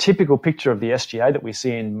look at a typical picture of the SGA that we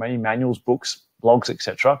see in many manuals, books, blogs,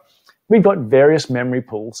 etc., we've got various memory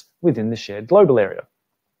pools within the shared global area.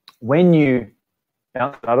 When you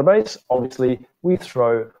bounce the database, obviously we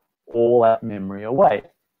throw all that memory away.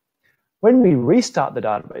 When we restart the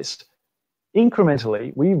database,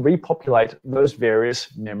 incrementally, we repopulate those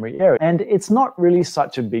various memory areas. And it's not really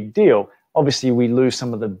such a big deal. Obviously, we lose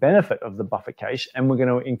some of the benefit of the buffer cache, and we're going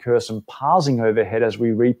to incur some parsing overhead as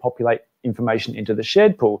we repopulate information into the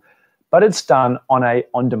shared pool. But it's done on a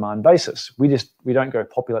on-demand basis. We don't go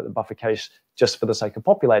populate the buffer cache just for the sake of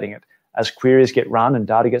populating it. As queries get run and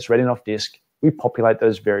data gets read off disk, we populate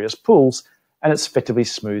those various pools, and it's effectively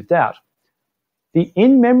smoothed out. The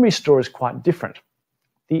in-memory store is quite different.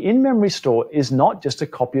 The in-memory store is not just a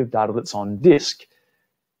copy of data that's on disk.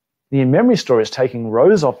 The in-memory store is taking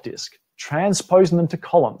rows off disk, transposing them to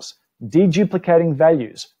columns, deduplicating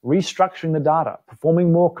values, restructuring the data,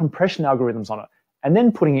 performing more compression algorithms on it, and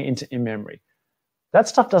then putting it into in-memory. That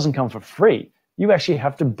stuff doesn't come for free. You actually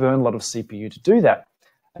have to burn a lot of CPU to do that.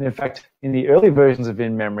 And in fact, in the early versions of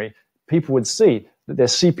in-memory, people would see that their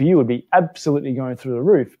CPU would be absolutely going through the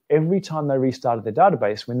roof every time they restarted their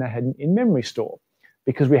database when they had an in-memory store,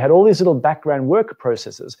 because we had all these little background worker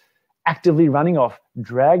processes actively running off,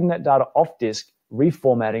 dragging that data off disk,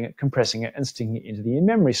 reformatting it, compressing it, and sticking it into the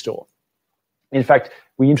in-memory store. In fact,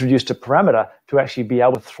 we introduced a parameter to actually be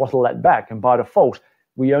able to throttle that back, and by default,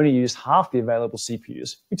 we only used half the available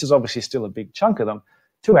CPUs, which is obviously still a big chunk of them,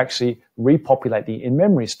 to actually repopulate the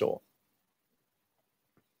in-memory store.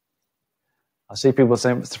 I see people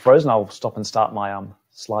saying it's frozen. I'll stop and start my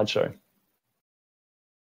slideshow.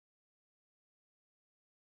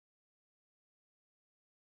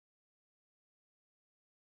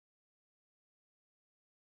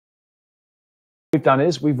 What we've done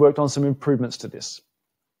is we've worked on some improvements to this.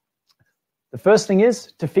 The first thing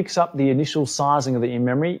is to fix up the initial sizing of the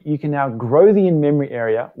in-memory. You can now grow the in-memory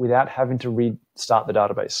area without having to restart the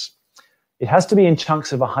database. It has to be in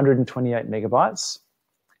chunks of 128 megabytes,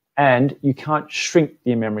 and you can't shrink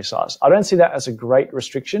the in-memory size. I don't see that as a great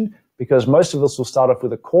restriction because most of us will start off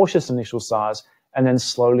with a cautious initial size and then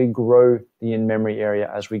slowly grow the in-memory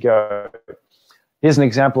area as we go. Here's an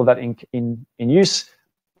example of that in use.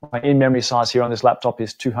 My in-memory size here on this laptop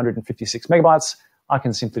is 256 megabytes. I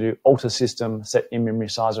can simply do alter system, set in-memory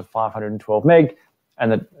size of 512 meg,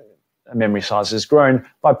 and the memory size is grown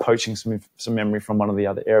by poaching some memory from one of the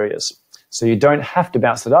other areas. So you don't have to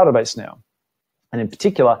bounce the database now. And in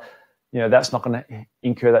particular, that's not going to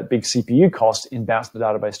incur that big CPU cost in bouncing the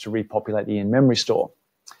database to repopulate the in-memory store.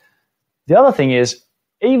 The other thing is,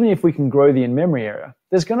 even if we can grow the in-memory area,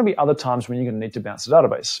 there's going to be other times when you're going to need to bounce the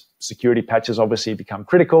database. Security patches obviously become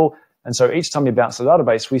critical, and so each time you bounce the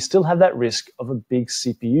database, we still have that risk of a big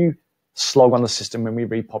CPU slog on the system when we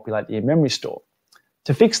repopulate the in-memory store.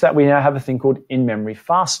 To fix that, we now have a thing called in-memory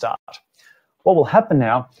fast start. What will happen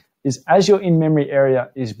now is as your in-memory area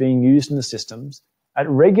is being used in the systems, at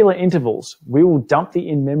regular intervals, we will dump the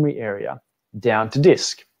in-memory area down to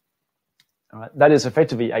disk. All right, that is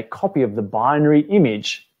effectively a copy of the binary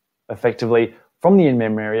image, effectively, from the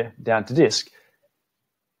in-memory area down to disk.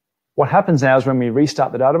 What happens now is when we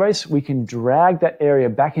restart the database, we can drag that area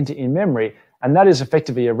back into in-memory, and that is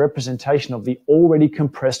effectively a representation of the already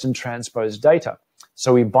compressed and transposed data.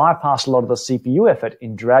 So we bypass a lot of the CPU effort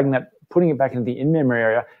in dragging that, putting it back into the in-memory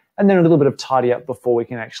area, and then a little bit of tidy up before we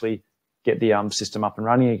can actually get the system up and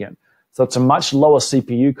running again. So it's a much lower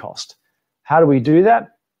CPU cost. How do we do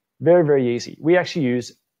that? Very, very easy. We actually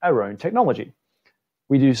use our own technology.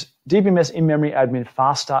 We use DBMS in-memory admin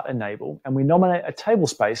fast start enable, and we nominate a table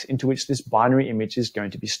space into which this binary image is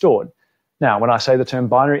going to be stored. Now, when I say the term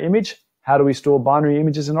binary image, how do we store binary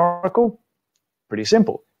images in Oracle? Pretty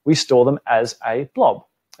simple. We store them as a blob,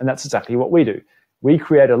 and that's exactly what we do. We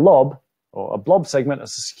create a lob, or a blob segment, a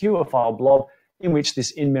secure file blob, in which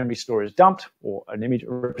this in-memory store is dumped, or an image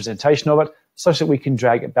or representation of it, such that we can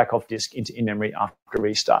drag it back off disk into in-memory after a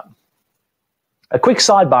restart. A quick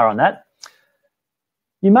sidebar on that.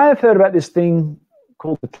 You may have heard about this thing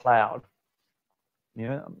called the cloud.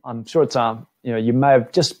 I'm sure it's you may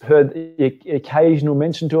have just heard the occasional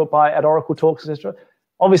mention to it at Oracle talks, etc.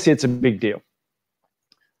 Obviously, it's a big deal.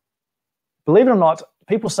 Believe it or not,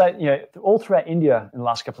 people say, all throughout India in the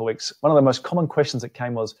last couple of weeks, one of the most common questions that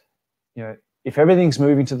came was, if everything's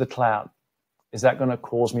moving to the cloud, is that going to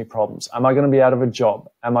cause me problems? Am I going to be out of a job?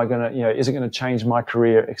 Am I going to, is it going to change my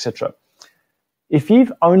career, etc.? If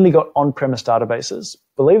you've only got on-premise databases,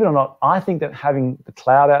 believe it or not, I think that having the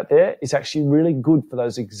cloud out there is actually really good for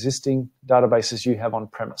those existing databases you have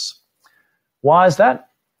on-premise. Why is that?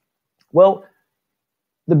 Well,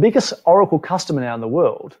 the biggest Oracle customer now in the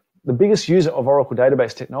world, the biggest user of Oracle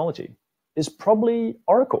database technology, is probably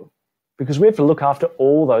Oracle, because we have to look after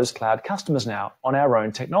all those cloud customers now on our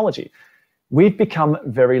own technology. We've become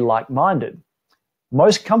very like-minded.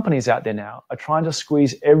 Most companies out there now are trying to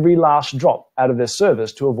squeeze every last drop out of their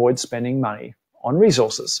servers to avoid spending money on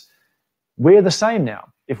resources. We're the same now.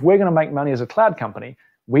 If we're going to make money as a cloud company,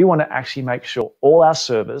 we want to actually make sure all our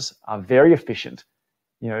servers are very efficient,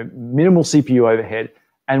 minimal CPU overhead,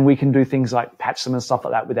 and we can do things like patch them and stuff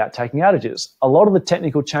like that without taking outages. A lot of the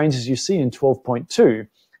technical changes you see in 12.2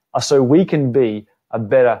 are so we can be a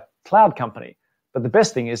better cloud company. But the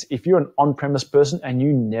best thing is, if you're an on-premise person and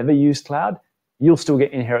you never use cloud, you'll still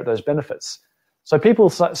inherit those benefits. So people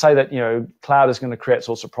say that, cloud is going to create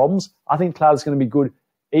sorts of problems. I think cloud is going to be good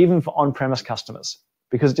even for on-premise customers,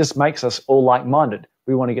 because it just makes us all like-minded.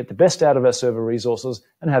 We want to get the best out of our server resources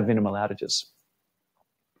and have minimal outages.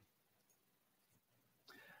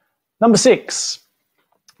 Number 6,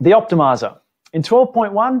 the optimizer. In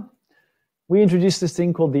 12.1, we introduced this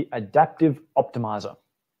thing called the adaptive optimizer.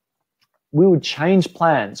 We would change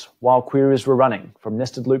plans while queries were running, from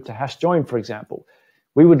nested loop to hash join, for example.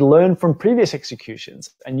 We would learn from previous executions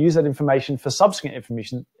and use that information for subsequent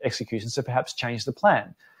executions to perhaps change the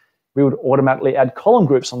plan. We would automatically add column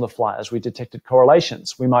groups on the fly as we detected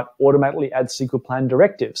correlations. We might automatically add SQL plan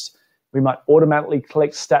directives. We might automatically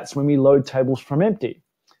collect stats when we load tables from empty.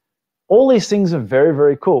 All these things are very,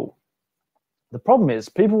 very cool. The problem is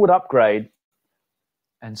people would upgrade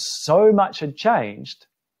and so much had changed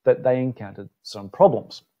that they encountered some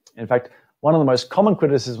problems. In fact, one of the most common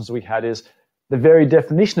criticisms we had is the very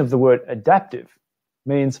definition of the word adaptive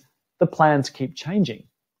means the plans keep changing.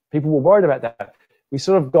 People were worried about that. We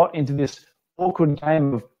sort of got into this awkward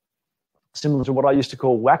game of, similar to what I used to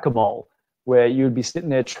call whack-a-mole, where you'd be sitting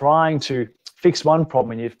there trying to fix one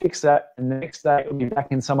problem and you'd fix that, and the next day it would be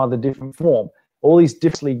back in some other different form. All these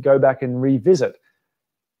differently go back and revisit.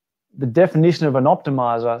 The definition of an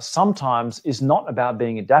optimizer sometimes is not about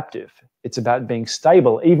being adaptive. It's about being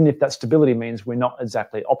stable, even if that stability means we're not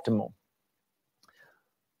exactly optimal.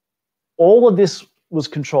 All of this was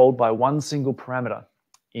controlled by one single parameter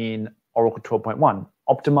in Oracle 12.1,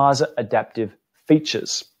 optimizer adaptive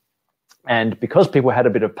features. And because people had a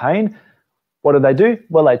bit of pain, what did they do?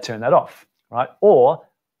 Well, they turned that off, right? Or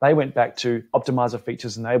they went back to optimizer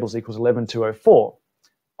features enables equals 11.204.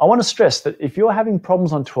 I want to stress that if you're having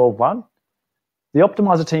problems on 12.1, the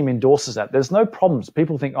optimizer team endorses that. There's no problems.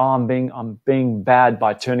 People think, oh, I'm being bad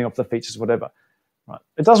by turning off the features, whatever. Right?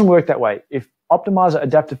 It doesn't work that way. If optimizer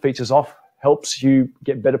adaptive features off helps you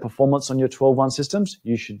get better performance on your 12.1 systems,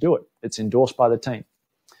 you should do it. It's endorsed by the team.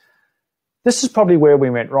 This is probably where we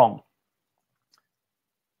went wrong.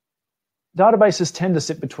 Databases tend to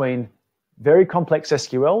sit between very complex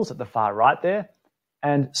SQLs at the far right there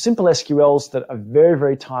and simple SQLs that are very,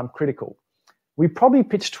 very time critical. We probably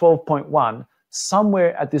pitched 12.1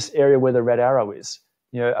 somewhere at this area where the red arrow is,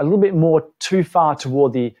 a little bit more too far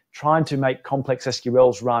toward the trying to make complex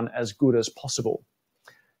SQLs run as good as possible.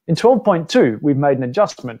 In 12.2, we've made an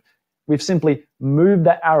adjustment. We've simply moved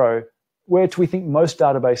that arrow where we think most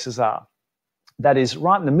databases are. That is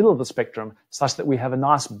right in the middle of the spectrum, such that we have a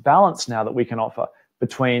nice balance now that we can offer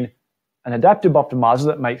between an adaptive optimizer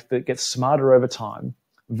that gets smarter over time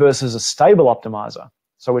versus a stable optimizer.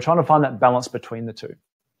 So we're trying to find that balance between the two.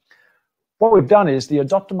 What we've done is the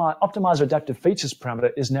optimizer adaptive features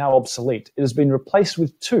parameter is now obsolete. It has been replaced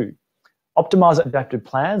with 2. Optimizer adaptive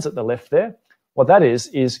plans at the left there. What that is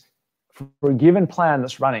for a given plan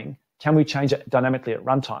that's running, can we change it dynamically at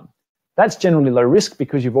runtime? That's generally low risk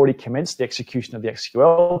because you've already commenced the execution of the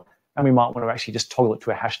SQL, and we might want to actually just toggle it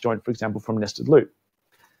to a hash join, for example, from nested loop.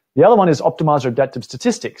 The other one is optimizer adaptive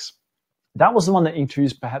statistics. That was the one that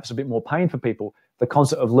introduced perhaps a bit more pain for people, the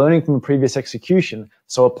concept of learning from a previous execution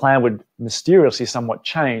so a plan would mysteriously somewhat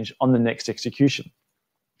change on the next execution.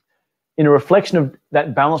 In a reflection of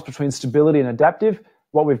that balance between stability and adaptive,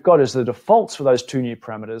 what we've got is the defaults for those two new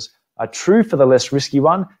parameters are true for the less risky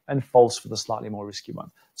one and false for the slightly more risky one.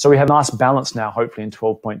 So we have a nice balance now, hopefully in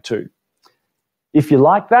 12.2. If you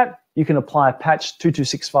like that, you can apply a patch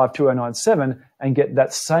 22652097 and get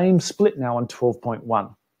that same split now on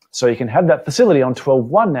 12.1. So you can have that facility on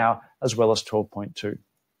 12.1 now as well as 12.2.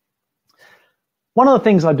 One of the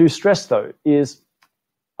things I do stress though is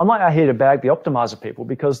I'm not out here to bag the optimizer people,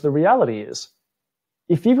 because the reality is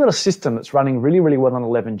if you've got a system that's running really, really well on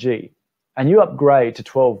 11G and you upgrade to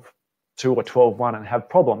 12.2 or 12.1 and have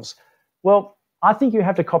problems, well, I think you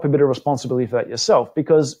have to cop a bit of responsibility for that yourself,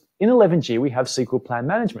 because in 11G we have SQL plan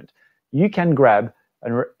management. You can grab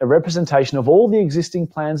a representation of all the existing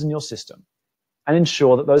plans in your system and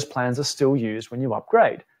ensure that those plans are still used when you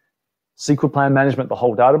upgrade. SQL plan management, the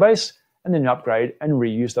whole database, and then you upgrade and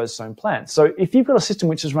reuse those same plans. So if you've got a system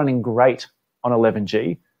which is running great on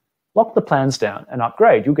 11G, lock the plans down and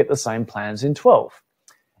upgrade. You'll get the same plans in 12.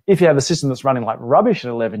 If you have a system that's running like rubbish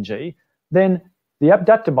at 11G, then the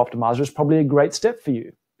adaptive optimizer is probably a great step for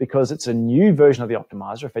you, because it's a new version of the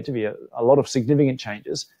optimizer, effectively a lot of significant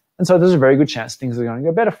changes. And so there's a very good chance things are going to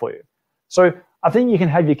go better for you. So I think you can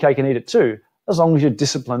have your cake and eat it too, as long as you're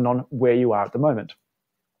disciplined on where you are at the moment.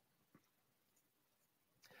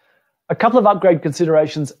 A couple of upgrade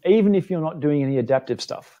considerations, even if you're not doing any adaptive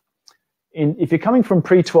stuff. If you're coming from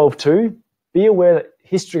pre-12.2, be aware that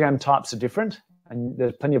histogram types are different, and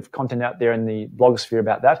there's plenty of content out there in the blogosphere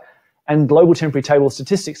about that, and global temporary table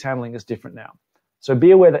statistics handling is different now. So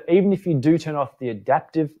be aware that even if you do turn off the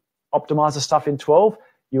adaptive optimizer stuff in 12,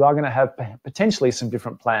 you are going to have potentially some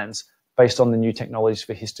different plans based on the new technologies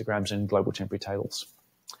for histograms and global temporary tables.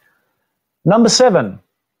 Number 7,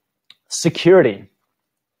 security.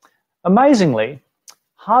 Amazingly,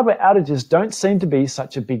 hardware outages don't seem to be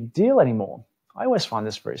such a big deal anymore. I always find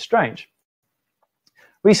this very strange.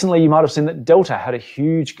 Recently, you might have seen that Delta had a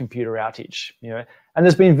huge computer outage, and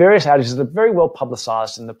there's been various outages that are very well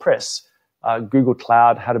publicized in the press. Google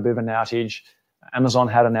Cloud had a bit of an outage, Amazon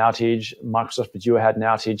had an outage, Microsoft Azure had an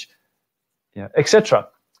outage, etc.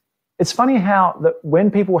 It's funny how that when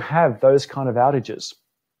people have those kind of outages,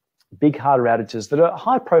 big hardware outages that are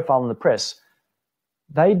high profile in the press,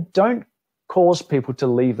 they don't cause people to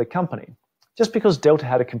leave the company. Just because Delta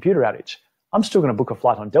had a computer outage, I'm still going to book a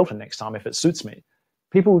flight on Delta next time if it suits me.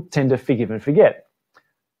 People tend to forgive and forget.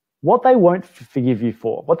 What they won't forgive you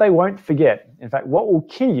for, what they won't forget, in fact, what will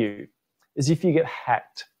kill you is if you get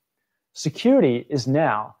hacked. Security is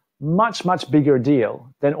now much, much bigger a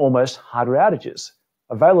deal than almost hardware outages.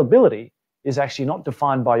 Availability is actually not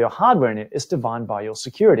defined by your hardware in it, it's defined by your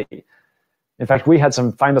security. In fact, we had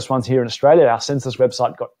some famous ones here in Australia. Our census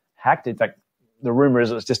website got hacked. In fact, the rumor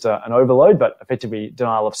is it was just an overload, but effectively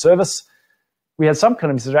denial of service. We had some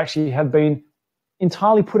companies that actually have been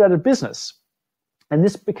entirely put out of business. And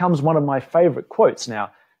this becomes one of my favorite quotes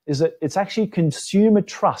now, is that it's actually consumer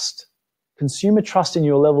trust. Consumer trust in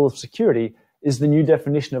your level of security is the new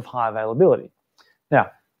definition of high availability.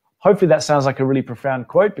 Now, hopefully that sounds like a really profound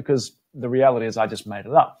quote, because the reality is I just made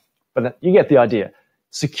it up. But you get the idea.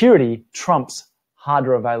 Security trumps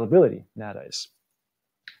hardware availability nowadays.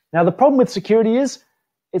 Now, the problem with security is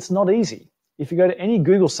it's not easy. If you go to any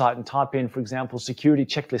Google site and type in, for example, security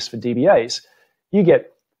checklist for DBAs, you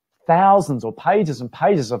get thousands or pages and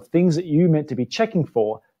pages of things that you meant to be checking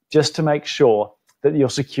for just to make sure that your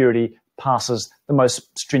security passes the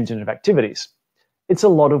most stringent of activities. It's a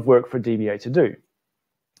lot of work for a DBA to do.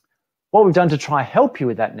 What we've done to try help you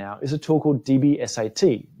with that now is a tool called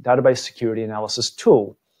DBSAT, Database Security Analysis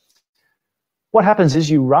Tool. What happens is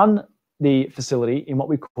you run the facility in what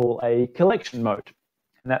we call a collection mode.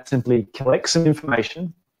 And that simply collects some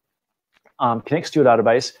information, connects to your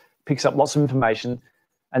database, picks up lots of information,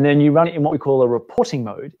 and then you run it in what we call a reporting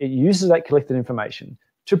mode. It uses that collected information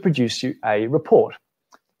to produce you a report.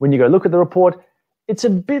 When you go look at the report, it's a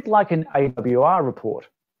bit like an AWR report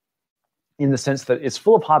in the sense that it's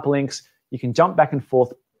full of hyperlinks. You can jump back and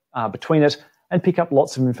forth between it and pick up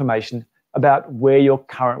lots of information about where you're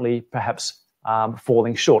currently perhaps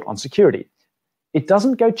falling short on security. It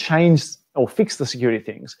doesn't go change or fix the security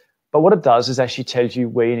things, but what it does is actually tells you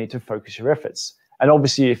where you need to focus your efforts. And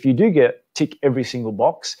obviously, if you do get tick every single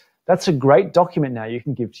box, that's a great document now you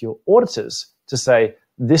can give to your auditors to say,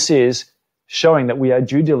 this is showing that we are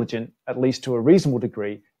due diligent, at least to a reasonable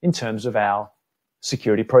degree, in terms of our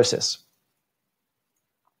security process.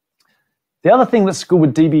 The other thing that's good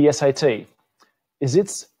with DBSAT is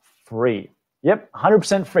it's free. Yep,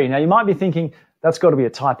 100% free. Now, you might be thinking, that's got to be a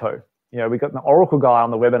typo. We got an Oracle guy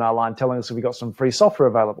on the webinar line telling us we got some free software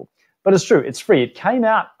available. But it's true, it's free. It came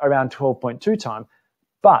out around 12.2 time,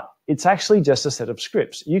 but It's actually just a set of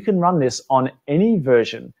scripts. You can run this on any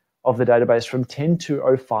version of the database from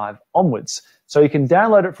 10.2.05 onwards. So you can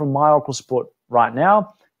download it from My Oracle Support right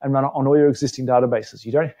now and run it on all your existing databases.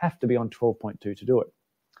 You don't have to be on 12.2 to do it.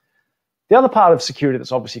 The other part of security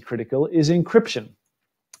that's obviously critical is encryption.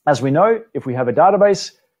 As we know, if we have a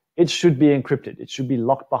database, it should be encrypted. It should be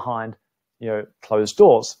locked behind, closed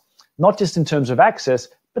doors, not just in terms of access,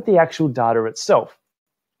 but the actual data itself.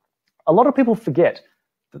 A lot of people forget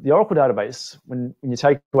that the Oracle database, when you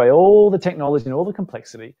take away all the technology and all the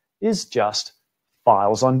complexity, is just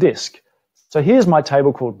files on disk. So here's my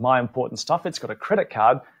table called My Important Stuff. It's got a credit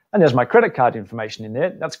card, and there's my credit card information in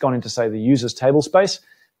there. That's gone into, say, the user's table space.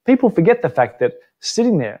 People forget the fact that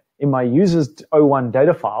sitting there in my user's 01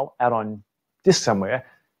 data file out on disk somewhere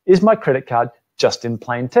is my credit card just in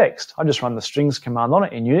plain text. I just run the strings command on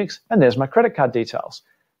it in Unix, and there's my credit card details.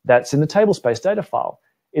 That's in the tablespace data file.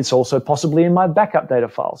 It's also possibly in my backup data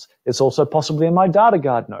files. It's also possibly in my data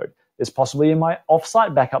guard node. It's possibly in my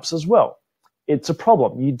offsite backups as well. It's a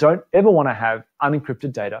problem. You don't ever want to have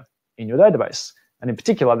unencrypted data in your database. And in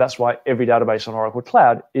particular, that's why every database on Oracle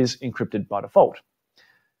Cloud is encrypted by default.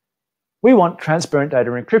 We want transparent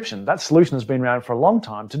data encryption. That solution has been around for a long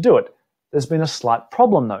time to do it. There's been a slight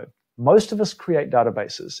problem though. Most of us create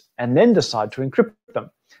databases and then decide to encrypt them.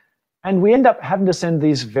 And we end up having to send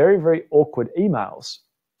these very, very awkward emails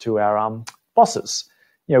to our bosses.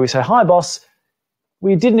 We say, hi boss,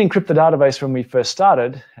 we didn't encrypt the database when we first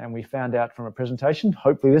started, and we found out from a presentation,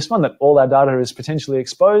 hopefully this one, that all our data is potentially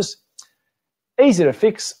exposed. Easy to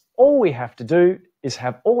fix. All we have to do is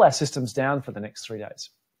have all our systems down for the next 3 days.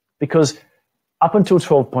 Because up until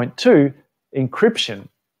 12.2, encryption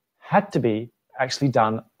had to be actually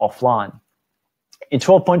done offline. In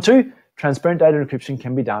 12.2, transparent data encryption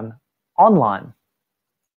can be done online.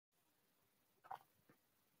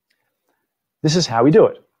 This is how we do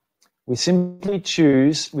it. We simply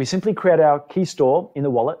create our key store in the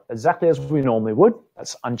wallet exactly as we normally would.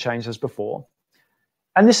 That's unchanged as before.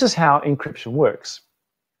 And this is how encryption works.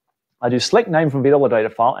 I do select name from VDOLA data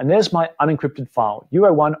file, and there's my unencrypted file,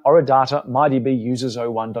 u01 oradata mydb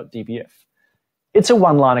users01.dbf. It's a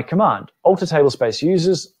one-liner command. Alter tablespace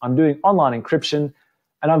users, I'm doing online encryption,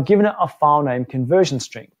 and I've given it a file name conversion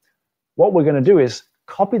string. What we're going to do is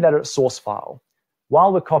copy that source file.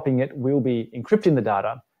 While we're copying it, we'll be encrypting the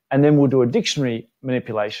data, and then we'll do a dictionary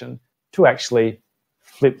manipulation to actually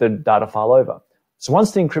flip the data file over. So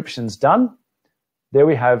once the encryption's done, there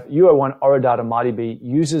we have u01 oradata mydb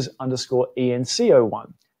users underscore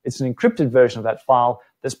enc01. It's an encrypted version of that file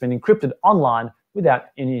that's been encrypted online without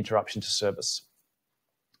any interruption to service.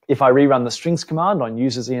 If I rerun the strings command on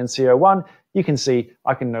users enc01, you can see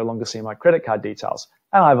I can no longer see my credit card details,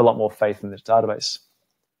 and I have a lot more faith in this database.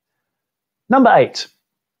 Number 8,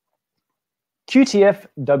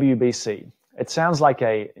 QTF-WBC. It sounds like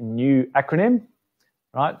a new acronym,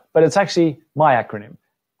 right? But it's actually my acronym.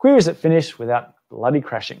 Queries that finish without bloody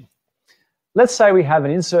crashing. Let's say we have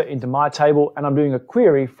an insert into my table and I'm doing a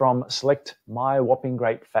query from select my whopping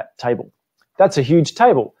great fat table. That's a huge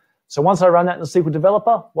table. So once I run that in the SQL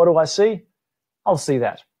Developer, what do I see? I'll see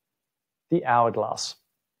that, the hourglass.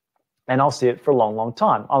 And I'll see it for a long, long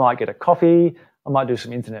time. I might get a coffee, I might do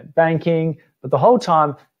some internet banking, but the whole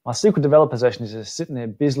time my SQL Developer session is just sitting there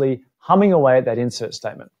busily humming away at that insert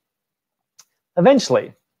statement.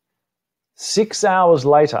 Eventually, 6 hours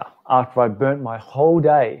later, after I burnt my whole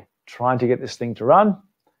day trying to get this thing to run,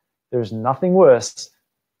 there is nothing worse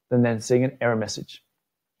than then seeing an error message.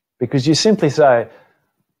 Because you simply say,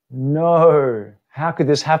 no, how could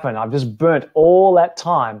this happen? I've just burnt all that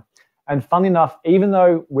time. And funny enough, even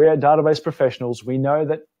though we're database professionals, we know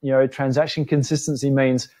that transaction consistency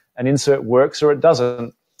means an insert works or it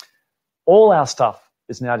doesn't. All our stuff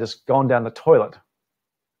is now just gone down the toilet.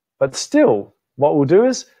 But still, what we'll do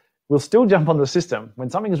is we'll still jump on the system. When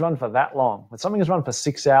something is run for that long, when something is run for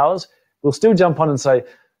 6 hours, we'll still jump on and say,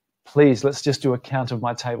 please, let's just do a count of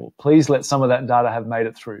my table. Please let some of that data have made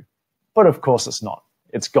it through. But of course it's not.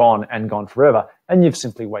 It's gone and gone forever, and you've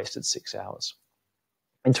simply wasted 6 hours.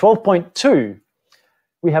 In 12.2,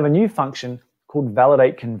 we have a new function called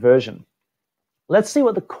validate conversion. Let's see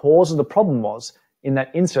what the cause of the problem was in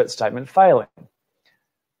that insert statement failing.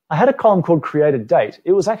 I had a column called created date.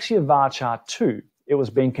 It was actually a varchar 2. It was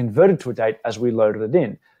being converted to a date as we loaded it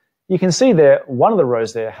in. You can see there, one of the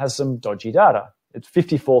rows there has some dodgy data. It's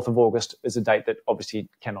 54th of August is a date that obviously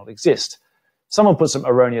cannot exist. Someone put some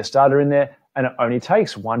erroneous data in there, and it only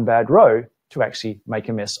takes one bad row to actually make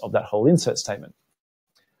a mess of that whole insert statement.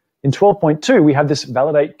 In 12.2, we have this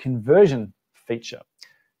validate conversion feature,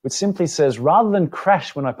 which simply says, rather than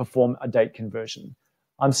crash when I perform a date conversion,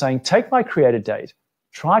 I'm saying take my created date,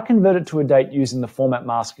 try convert it to a date using the format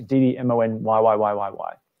mask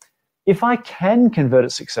ddmonyyyyy. If I can convert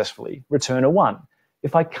it successfully, return a 1.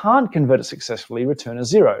 If I can't convert it successfully, return a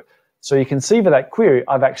 0. So you can see for that query,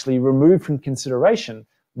 I've actually removed from consideration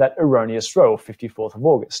that erroneous row, 54th of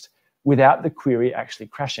August, without the query actually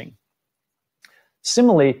crashing.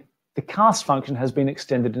 Similarly, the cast function has been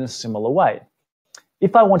extended in a similar way.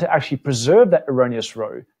 If I want to actually preserve that erroneous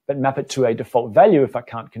row, but map it to a default value if I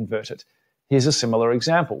can't convert it, here's a similar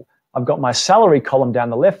example. I've got my salary column down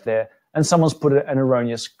the left there, and someone's put an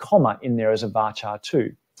erroneous comma in there as a varchar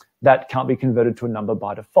 2. That can't be converted to a number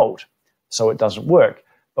by default, so it doesn't work.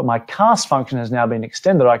 But my cast function has now been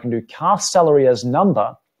extended. I can do cast salary as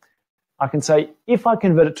number. I can say, if I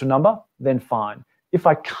convert it to number, then fine. If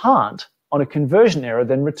I can't, on a conversion error,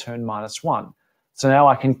 then return -1. So now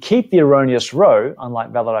I can keep the erroneous row,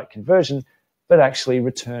 unlike validate conversion, but actually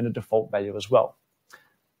return a default value as well.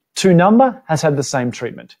 ToNumber has had the same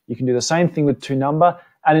treatment. You can do the same thing with ToNumber,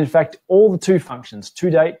 and in fact, all the two functions,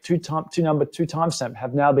 ToDate, ToNumber, ToTimestamp,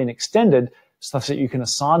 have now been extended such that you can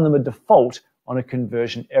assign them a default on a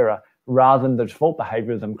conversion error rather than the default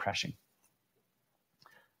behavior of them crashing.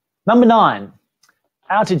 Number 9,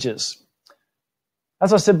 outages.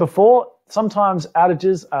 As I said before, sometimes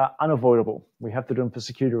outages are unavoidable. We have to do them for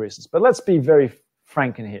security reasons. But let's be very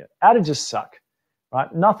frank in here. Outages suck,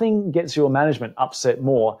 right? Nothing gets your management upset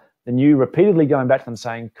more than you repeatedly going back to them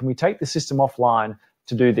saying, can we take the system offline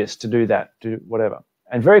to do this, to do that, to do whatever?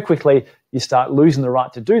 And very quickly, you start losing the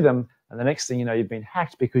right to do them. And the next thing you know, you've been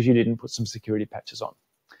hacked because you didn't put some security patches on.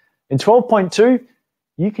 In 12.2,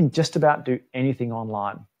 you can just about do anything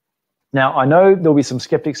online. Now, I know there'll be some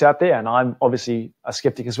skeptics out there, and I'm obviously a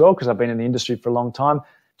skeptic as well because I've been in the industry for a long time.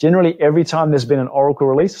 Generally, every time there's been an Oracle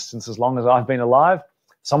release, since as long as I've been alive,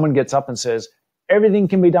 someone gets up and says, everything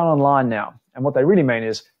can be done online now. And what they really mean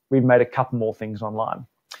is, we've made a couple more things online.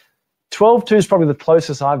 12.2 is probably the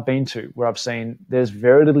closest I've been to where I've seen there's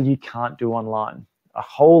very little you can't do online. A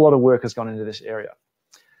whole lot of work has gone into this area.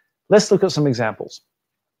 Let's look at some examples.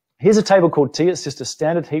 Here's a table called T. It's just a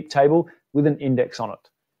standard heap table with an index on it.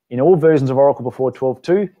 In all versions of Oracle before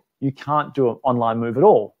 12.2, you can't do an online move at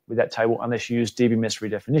all with that table unless you use DBMS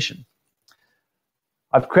redefinition.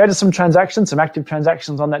 I've created some transactions, some active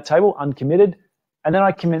transactions on that table, uncommitted, and then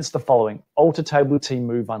I commence the following, alter table T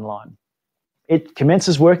move online. It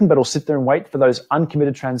commences working, but it'll sit there and wait for those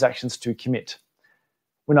uncommitted transactions to commit.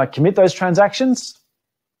 When I commit those transactions,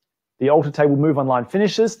 the alter table move online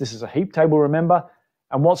finishes. This is a heap table, remember,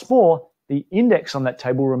 and what's more, the index on that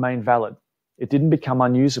table remained valid. It didn't become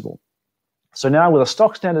unusable. So now with a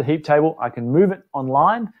stock standard heap table, I can move it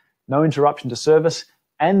online, no interruption to service,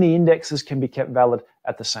 and the indexes can be kept valid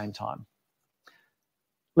at the same time.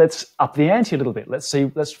 Let's up the ante a little bit. Let's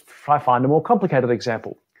try find a more complicated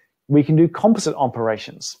example. We can do composite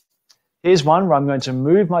operations. Here's one where I'm going to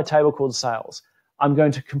move my table called sales. I'm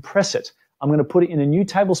going to compress it. I'm going to put it in a new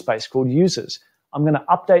table space called users. I'm going to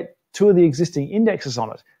update 2 of the existing indexes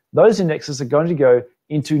on it. Those indexes are going to go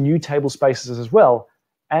into new table spaces as well,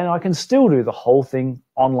 and I can still do the whole thing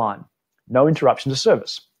online. No interruption to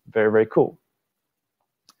service. Very, very cool.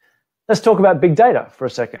 Let's talk about big data for a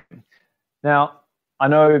second. Now, I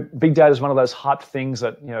know big data is one of those hyped things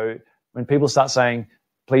that, when people start saying,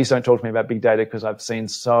 please don't talk to me about big data because I've seen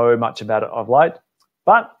so much about it of late.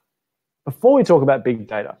 But before we talk about big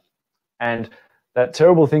data and that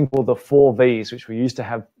terrible thing called the 4 V's, which we used to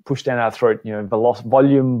have pushed down our throat,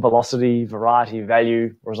 volume, velocity, variety,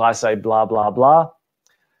 value, or as I say, blah, blah, blah.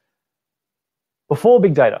 Before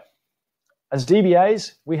big data, as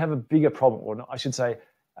DBAs, we have a bigger problem, or I should say,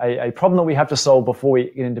 a problem that we have to solve before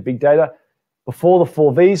we get into big data. Before the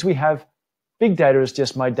 4 V's, we have big data is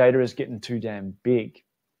just my data is getting too damn big.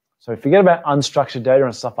 So forget about unstructured data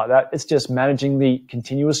and stuff like that. It's just managing the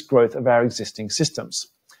continuous growth of our existing systems.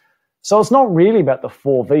 So it's not really about the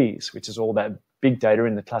 4 V's, which is all about big data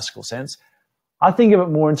in the classical sense. I think of it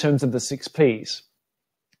more in terms of the 6 P's.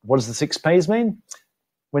 What does the 6 P's mean?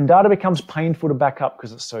 When data becomes painful to back up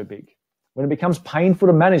because it's so big. When it becomes painful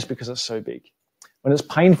to manage because it's so big. When it's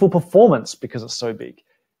painful performance because it's so big.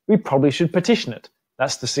 We probably should partition it.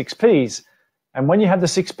 That's the 6 P's. And when you have the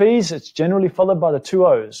 6 P's, it's generally followed by the 2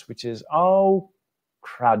 O's, which is, oh,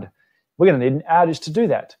 crud. We're going to need an outage to do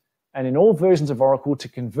that. And in all versions of Oracle, to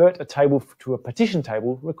convert a table to a partition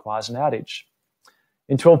table requires an outage.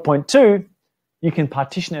 In 12.2, you can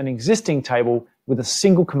partition an existing table with a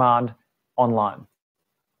single command online.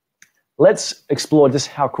 Let's explore just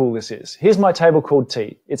how cool this is. Here's my table called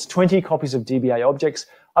T. It's 20 copies of DBA objects.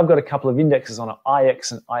 I've got a couple of indexes on it,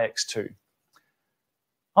 IX and IX2.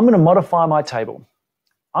 I'm going to modify my table.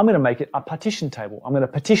 I'm going to make it a partition table. I'm going to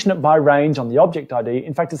partition it by range on the object ID.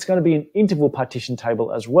 In fact, it's going to be an interval partition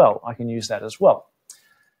table as well. I can use that as well.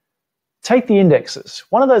 Take the indexes.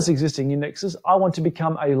 One of those existing indexes, I want to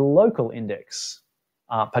become a local index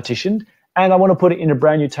partitioned, and I want to put it in a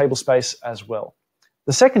brand new table space as well.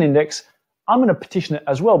 The second index, I'm going to partition it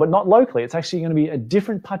as well, but not locally. It's actually going to be a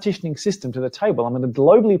different partitioning system to the table. I'm going to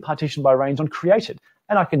globally partition by range on created,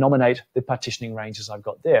 and I can nominate the partitioning ranges I've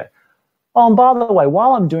got there. Oh, and by the way,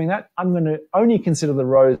 while I'm doing that, I'm going to only consider the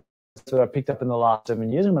rows that I picked up in the last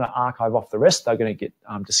 7 years. I'm going to archive off the rest. They're going to get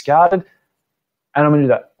discarded. And I'm going to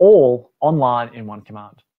do that all online in one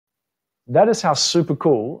command. That is how super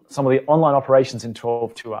cool some of the online operations in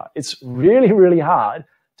 12.2 are. It's really, really hard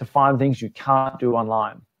to find things you can't do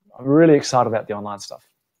online. I'm really excited about the online stuff.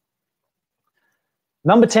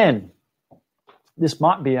 Number 10. This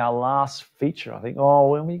might be our last feature, I think. Oh,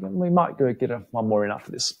 well, we might go get one more in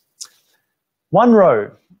after this. One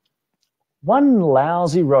row. One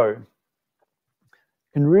lousy row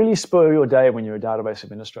can really spoil your day when you're a database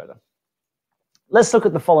administrator. Let's look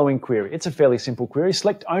at the following query. It's a fairly simple query.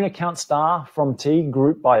 Select owner count star from T,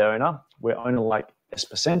 group by owner, where owner like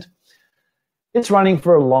S%. It's running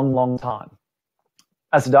for a long, long time.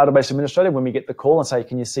 As a database administrator, when we get the call and say,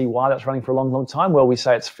 can you see why that's running for a long, long time? Well, we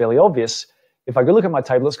say it's fairly obvious. If I go look at my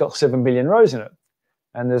table, it's got 7 billion rows in it.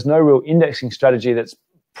 And there's no real indexing strategy that's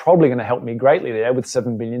probably going to help me greatly there with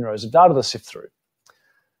 7 billion rows of data to sift through.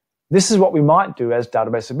 This is what we might do as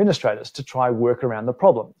database administrators to try work around the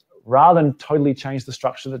problem. Rather than totally change the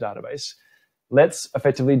structure of the database, let's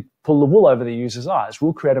effectively pull the wool over the user's eyes.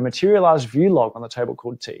 We'll create a materialized view log on the table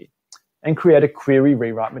called T and create a query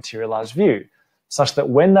rewrite materialized view such that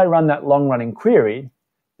when they run that long-running query,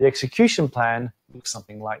 the execution plan looks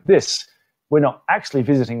something like this. We're not actually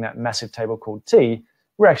visiting that massive table called T.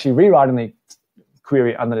 We're actually rewriting the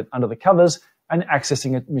query under the covers and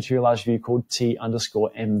accessing a materialized view called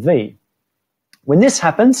T_MV. When this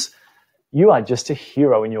happens, you are just a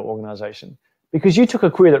hero in your organization because you took a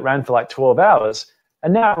query that ran for like 12 hours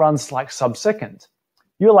and now it runs like sub-second.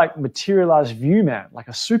 You're like materialized view man, like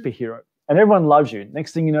a superhero, and everyone loves you.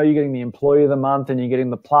 Next thing you know, you're getting the employee of the month and you're getting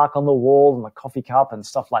the plaque on the wall and the coffee cup and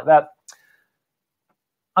stuff like that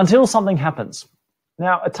until something happens.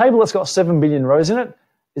 Now, a table that's got 7 billion rows in it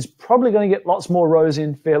is probably going to get lots more rows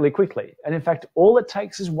in fairly quickly. And in fact, all it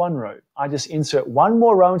takes is one row. I just insert one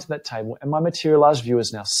more row into that table and my materialized view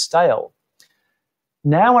is now stale.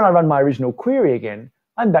 Now when I run my original query again,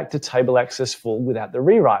 I'm back to table access full without the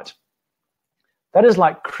rewrite. That is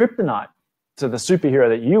like kryptonite to the superhero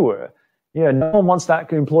that you were. You know, no one wants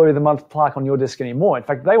that employee of the month plaque on your desk anymore. In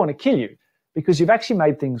fact, they want to kill you because you've actually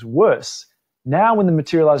made things worse. Now when the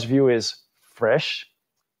materialized view is fresh,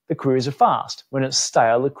 the queries are fast. When it's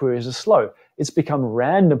stale, the queries are slow. It's become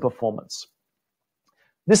random performance.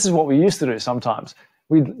 This is what we used to do sometimes.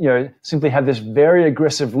 We simply have this very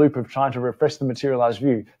aggressive loop of trying to refresh the materialized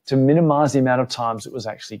view to minimize the amount of times it was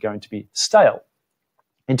actually going to be stale.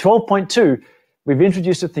 In 12.2, we've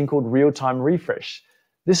introduced a thing called real-time refresh.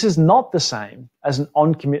 This is not the same as an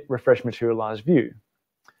on-commit refresh materialized view.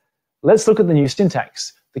 Let's look at the new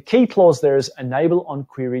syntax. The key clause there is enable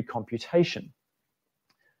on-query computation.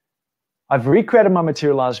 I've recreated my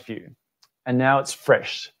materialized view, and now it's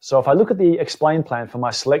fresh. So if I look at the explain plan for my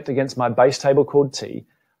select against my base table called T,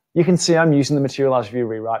 you can see I'm using the materialized view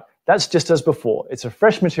rewrite. That's just as before. It's a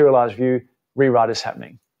fresh materialized view, rewrite is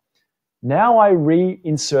happening. Now I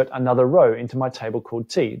reinsert another row into my table called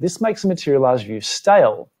T. This makes the materialized view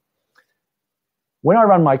stale. When I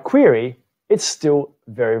run my query, it's still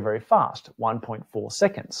very, very fast, 1.4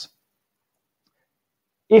 seconds.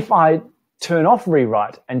 If I turn off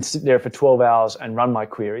rewrite and sit there for 12 hours and run my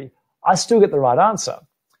query, I still get the right answer.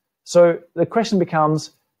 So the question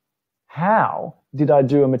becomes, how did I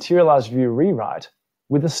do a materialized view rewrite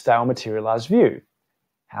with a stale materialized view?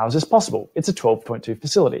 How is this possible? It's a 12.2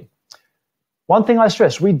 facility. One thing I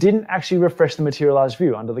stress, we didn't actually refresh the materialized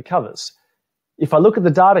view under the covers. If I look at the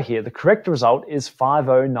data here, the correct result is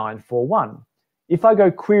 50941. If I go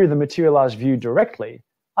query the materialized view directly,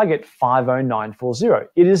 I get 50940.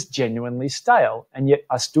 It is genuinely stale, and yet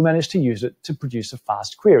I still managed to use it to produce a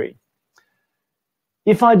fast query.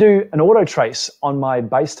 If I do an auto trace on my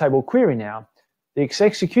base table query now, the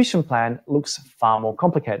execution plan looks far more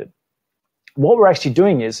complicated. What we're actually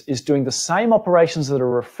doing is doing the same operations that a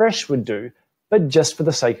refresh would do, but just for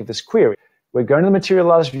the sake of this query. We're going to the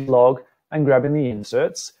materialized view log and grabbing the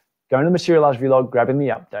inserts, going to the materialized view log, grabbing the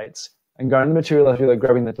updates, and going to the materialized view log,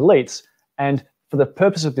 grabbing the deletes, and for the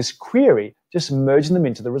purpose of this query, just merging them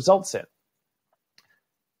into the result set.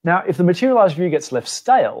 Now, if the materialized view gets left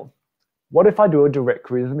stale, what if I do a direct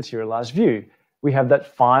query to the materialized view? we have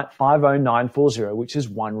that 50940, which is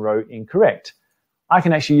one row incorrect. I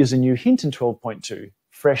can actually use a new hint in 12.2,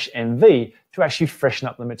 fresh MV, to actually freshen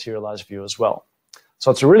up the materialized view as well.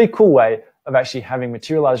 So it's a really cool way of actually having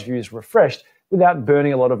materialized views refreshed without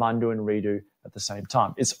burning a lot of undo and redo at the same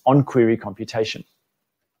time. It's on-query computation.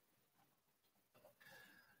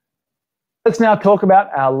 Let's now talk about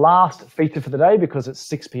our last feature for the day, because it's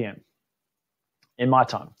 6 p.m. in my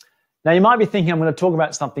time. Now, you might be thinking I'm going to talk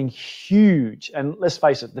about something huge, and let's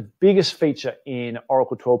face it, the biggest feature in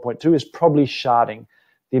Oracle 12.2 is probably sharding,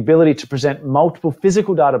 the ability to present multiple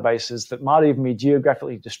physical databases that might even be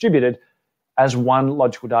geographically distributed as one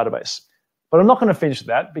logical database. But I'm not going to finish with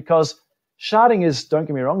that, because sharding is, don't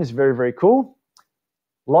get me wrong, is very, very cool.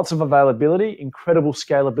 Lots of availability, incredible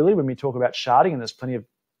scalability when we talk about sharding, and there's plenty of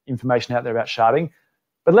information out there about sharding.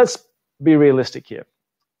 But let's be realistic here.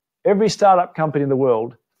 Every startup company in the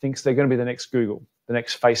world thinks they're going to be the next Google, the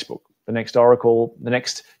next Facebook, the next Oracle, the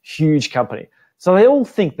next huge company. So they all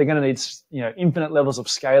think they're going to need, infinite levels of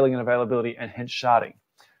scaling and availability, and hence sharding.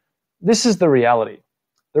 This is the reality.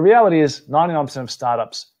 The reality is 99% of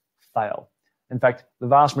startups fail. In fact, the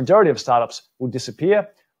vast majority of startups will disappear,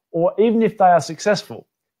 or even if they are successful,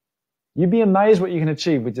 you'd be amazed what you can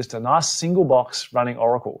achieve with just a nice single box running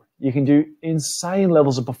Oracle. You can do insane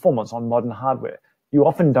levels of performance on modern hardware. You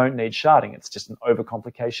often don't need sharding. It's just an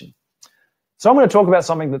overcomplication. So I'm going to talk about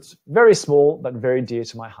something that's very small but very dear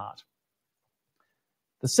to my heart.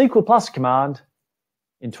 The SQL Plus command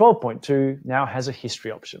in 12.2 now has a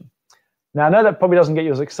history option. Now, I know that probably doesn't get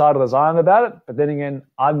you as excited as I am about it, but then again,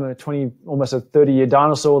 I'm almost a 30-year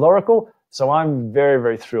dinosaur with Oracle, so I'm very,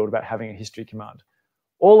 very thrilled about having a history command.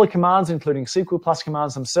 All the commands, including SQL Plus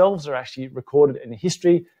commands themselves, are actually recorded in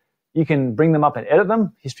history. You can bring them up and edit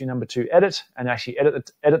them, history number 2 edit, and actually edit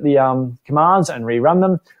the commands and rerun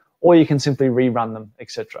them, or you can simply rerun them,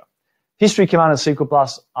 etc. History command in SQL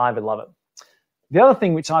Plus, I love it. The other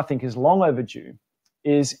thing which I think is long overdue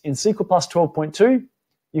is in SQL Plus 12.2,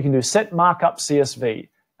 you can do set markup CSV,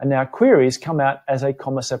 and now queries come out as a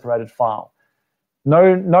comma-separated file.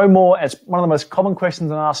 No more, as one of the most common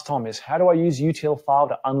questions I ask Tom is, how do I use UTL file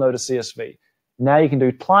to unload a CSV? Now you can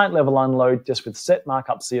do client-level unload just with set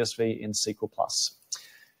markup CSV in SQL Plus.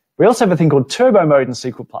 We also have a thing called turbo mode in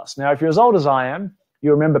SQL Plus. Now, if you're as old as I am,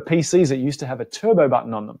 you remember PCs that used to have a turbo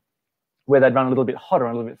button on them, where they'd run a little bit hotter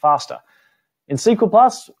and a little bit faster. In SQL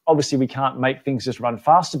Plus, obviously we can't make things just run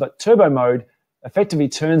faster, but turbo mode effectively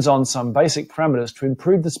turns on some basic parameters to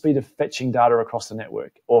improve the speed of fetching data across the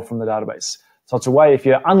network or from the database. So it's a way, if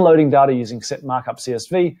you're unloading data using set markup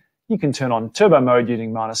CSV, you can turn on turbo mode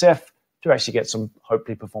using -F to actually get some,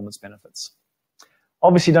 hopefully, performance benefits.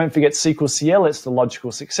 Obviously, don't forget SQL CL. It's the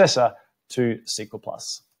logical successor to SQL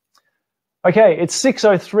Plus. Okay, it's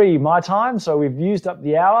 6:03 my time, so we've used up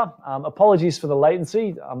the hour. Apologies for the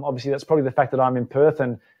latency. Obviously, that's probably the fact that I'm in Perth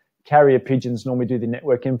and carrier pigeons normally do the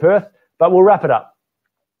network in Perth. But we'll wrap it up.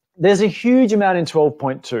 There's a huge amount in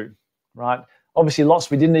 12.2, right? Obviously,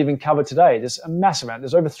 lots we didn't even cover today. There's a massive amount.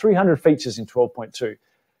 There's over 300 features in 12.2.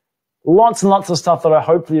 Lots and lots of stuff that I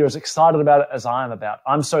hopefully you're as excited about it as I am about.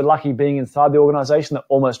 I'm so lucky being inside the organization that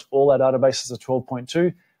almost all our databases are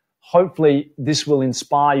 12.2. Hopefully, this will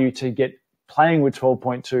inspire you to get playing with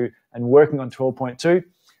 12.2 and working on 12.2.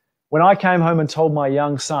 When I came home and told my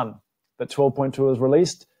young son that 12.2 was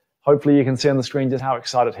released, hopefully you can see on the screen just how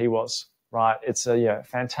excited he was, right? It's a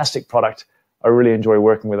fantastic product. I really enjoy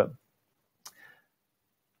working with it.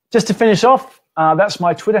 Just to finish off, that's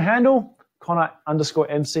my Twitter handle,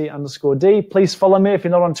 Connor_MC_D. Please follow me if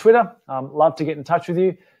you're not on Twitter. Love to get in touch with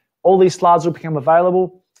you. All these slides will become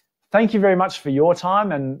available. Thank you very much for your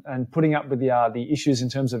time and putting up with the issues in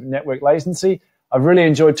terms of network latency. I've really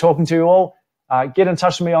enjoyed talking to you all. Get in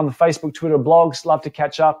touch with me on the Facebook, Twitter, blogs. Love to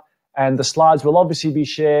catch up. And the slides will obviously be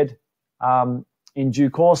shared in due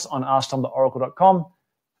course on asktom.oracle.com.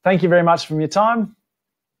 Thank you very much for your time.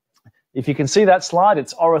 If you can see that slide,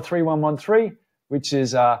 it's Aura 3113, which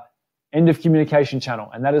is end of communication channel,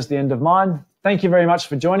 and that is the end of mine. Thank you very much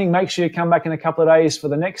for joining. Make sure you come back in a couple of days for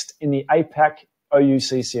the next in the APAC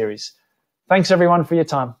OUC series. Thanks everyone for your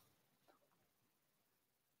time.